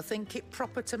newcomer think it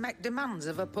proper to make demands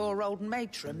of a poor old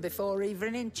matron before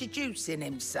even introducing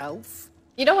himself?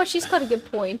 You know what? She's got a good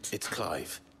point. It's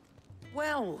Clive.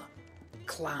 Well,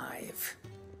 Clive,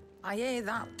 I hear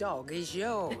that dog is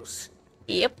yours.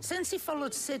 Yep. Since he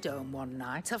followed Sid home one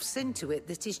night, I've seen to it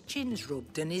that his chin's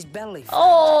rubbed and his belly fed.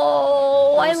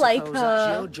 Oh, I like suppose that's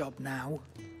her. your job now.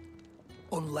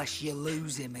 Unless you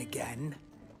lose him again.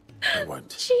 I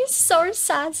won't. She's so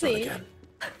sassy.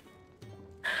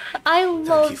 I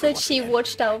love that she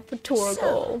watched out for Torgal.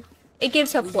 So, It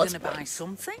gives her were you plus gonna buy points.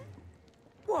 something?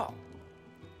 What?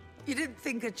 You didn't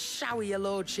think I'd shower your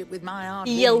lordship with my hard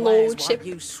Your lordship. while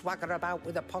you swagger about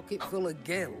with a pocket full of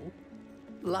gil?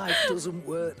 Life doesn't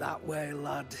work that way,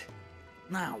 lad.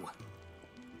 Now,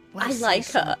 let's see like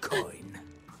some her. coin.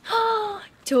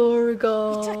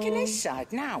 Torgal. You're taking his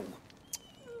side now.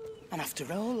 And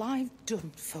after all I've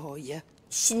done for you.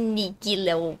 Sneaky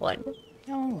little one.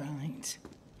 All right.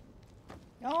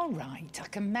 All right, I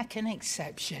can make an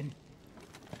exception.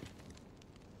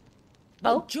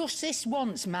 But just this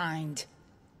once, mind.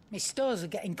 My stores are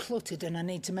getting cluttered and I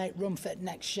need to make room for the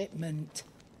next shipment.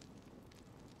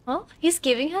 Oh, he's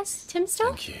giving us Tim stuff?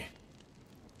 Thank you.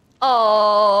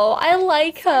 Oh, I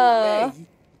like her.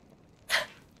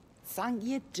 Thank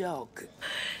your dog.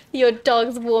 Your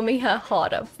dog's warming her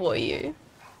heart up for you.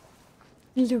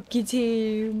 Look at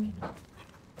him.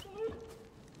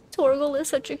 Torgal is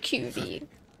such a cutie.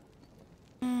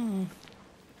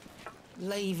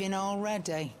 Leaving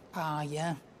already, are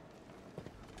you?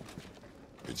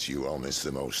 It's you I'll miss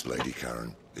the most, Lady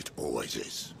Karen. It always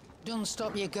is. Don't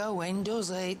stop you going,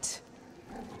 does it?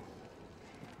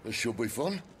 This should be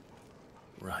fun.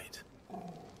 Right.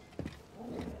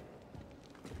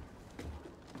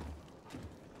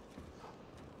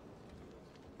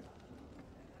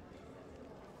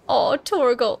 Oh,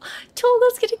 Torgal.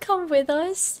 Torgal's gonna come with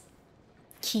us.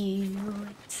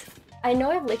 Cute. I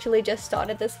know I've literally just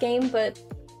started this game, but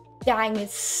dang,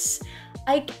 it's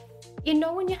like, you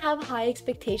know, when you have high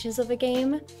expectations of a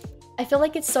game, I feel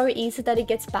like it's so easy that it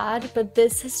gets bad, but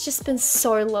this has just been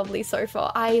so lovely so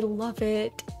far. I love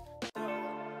it.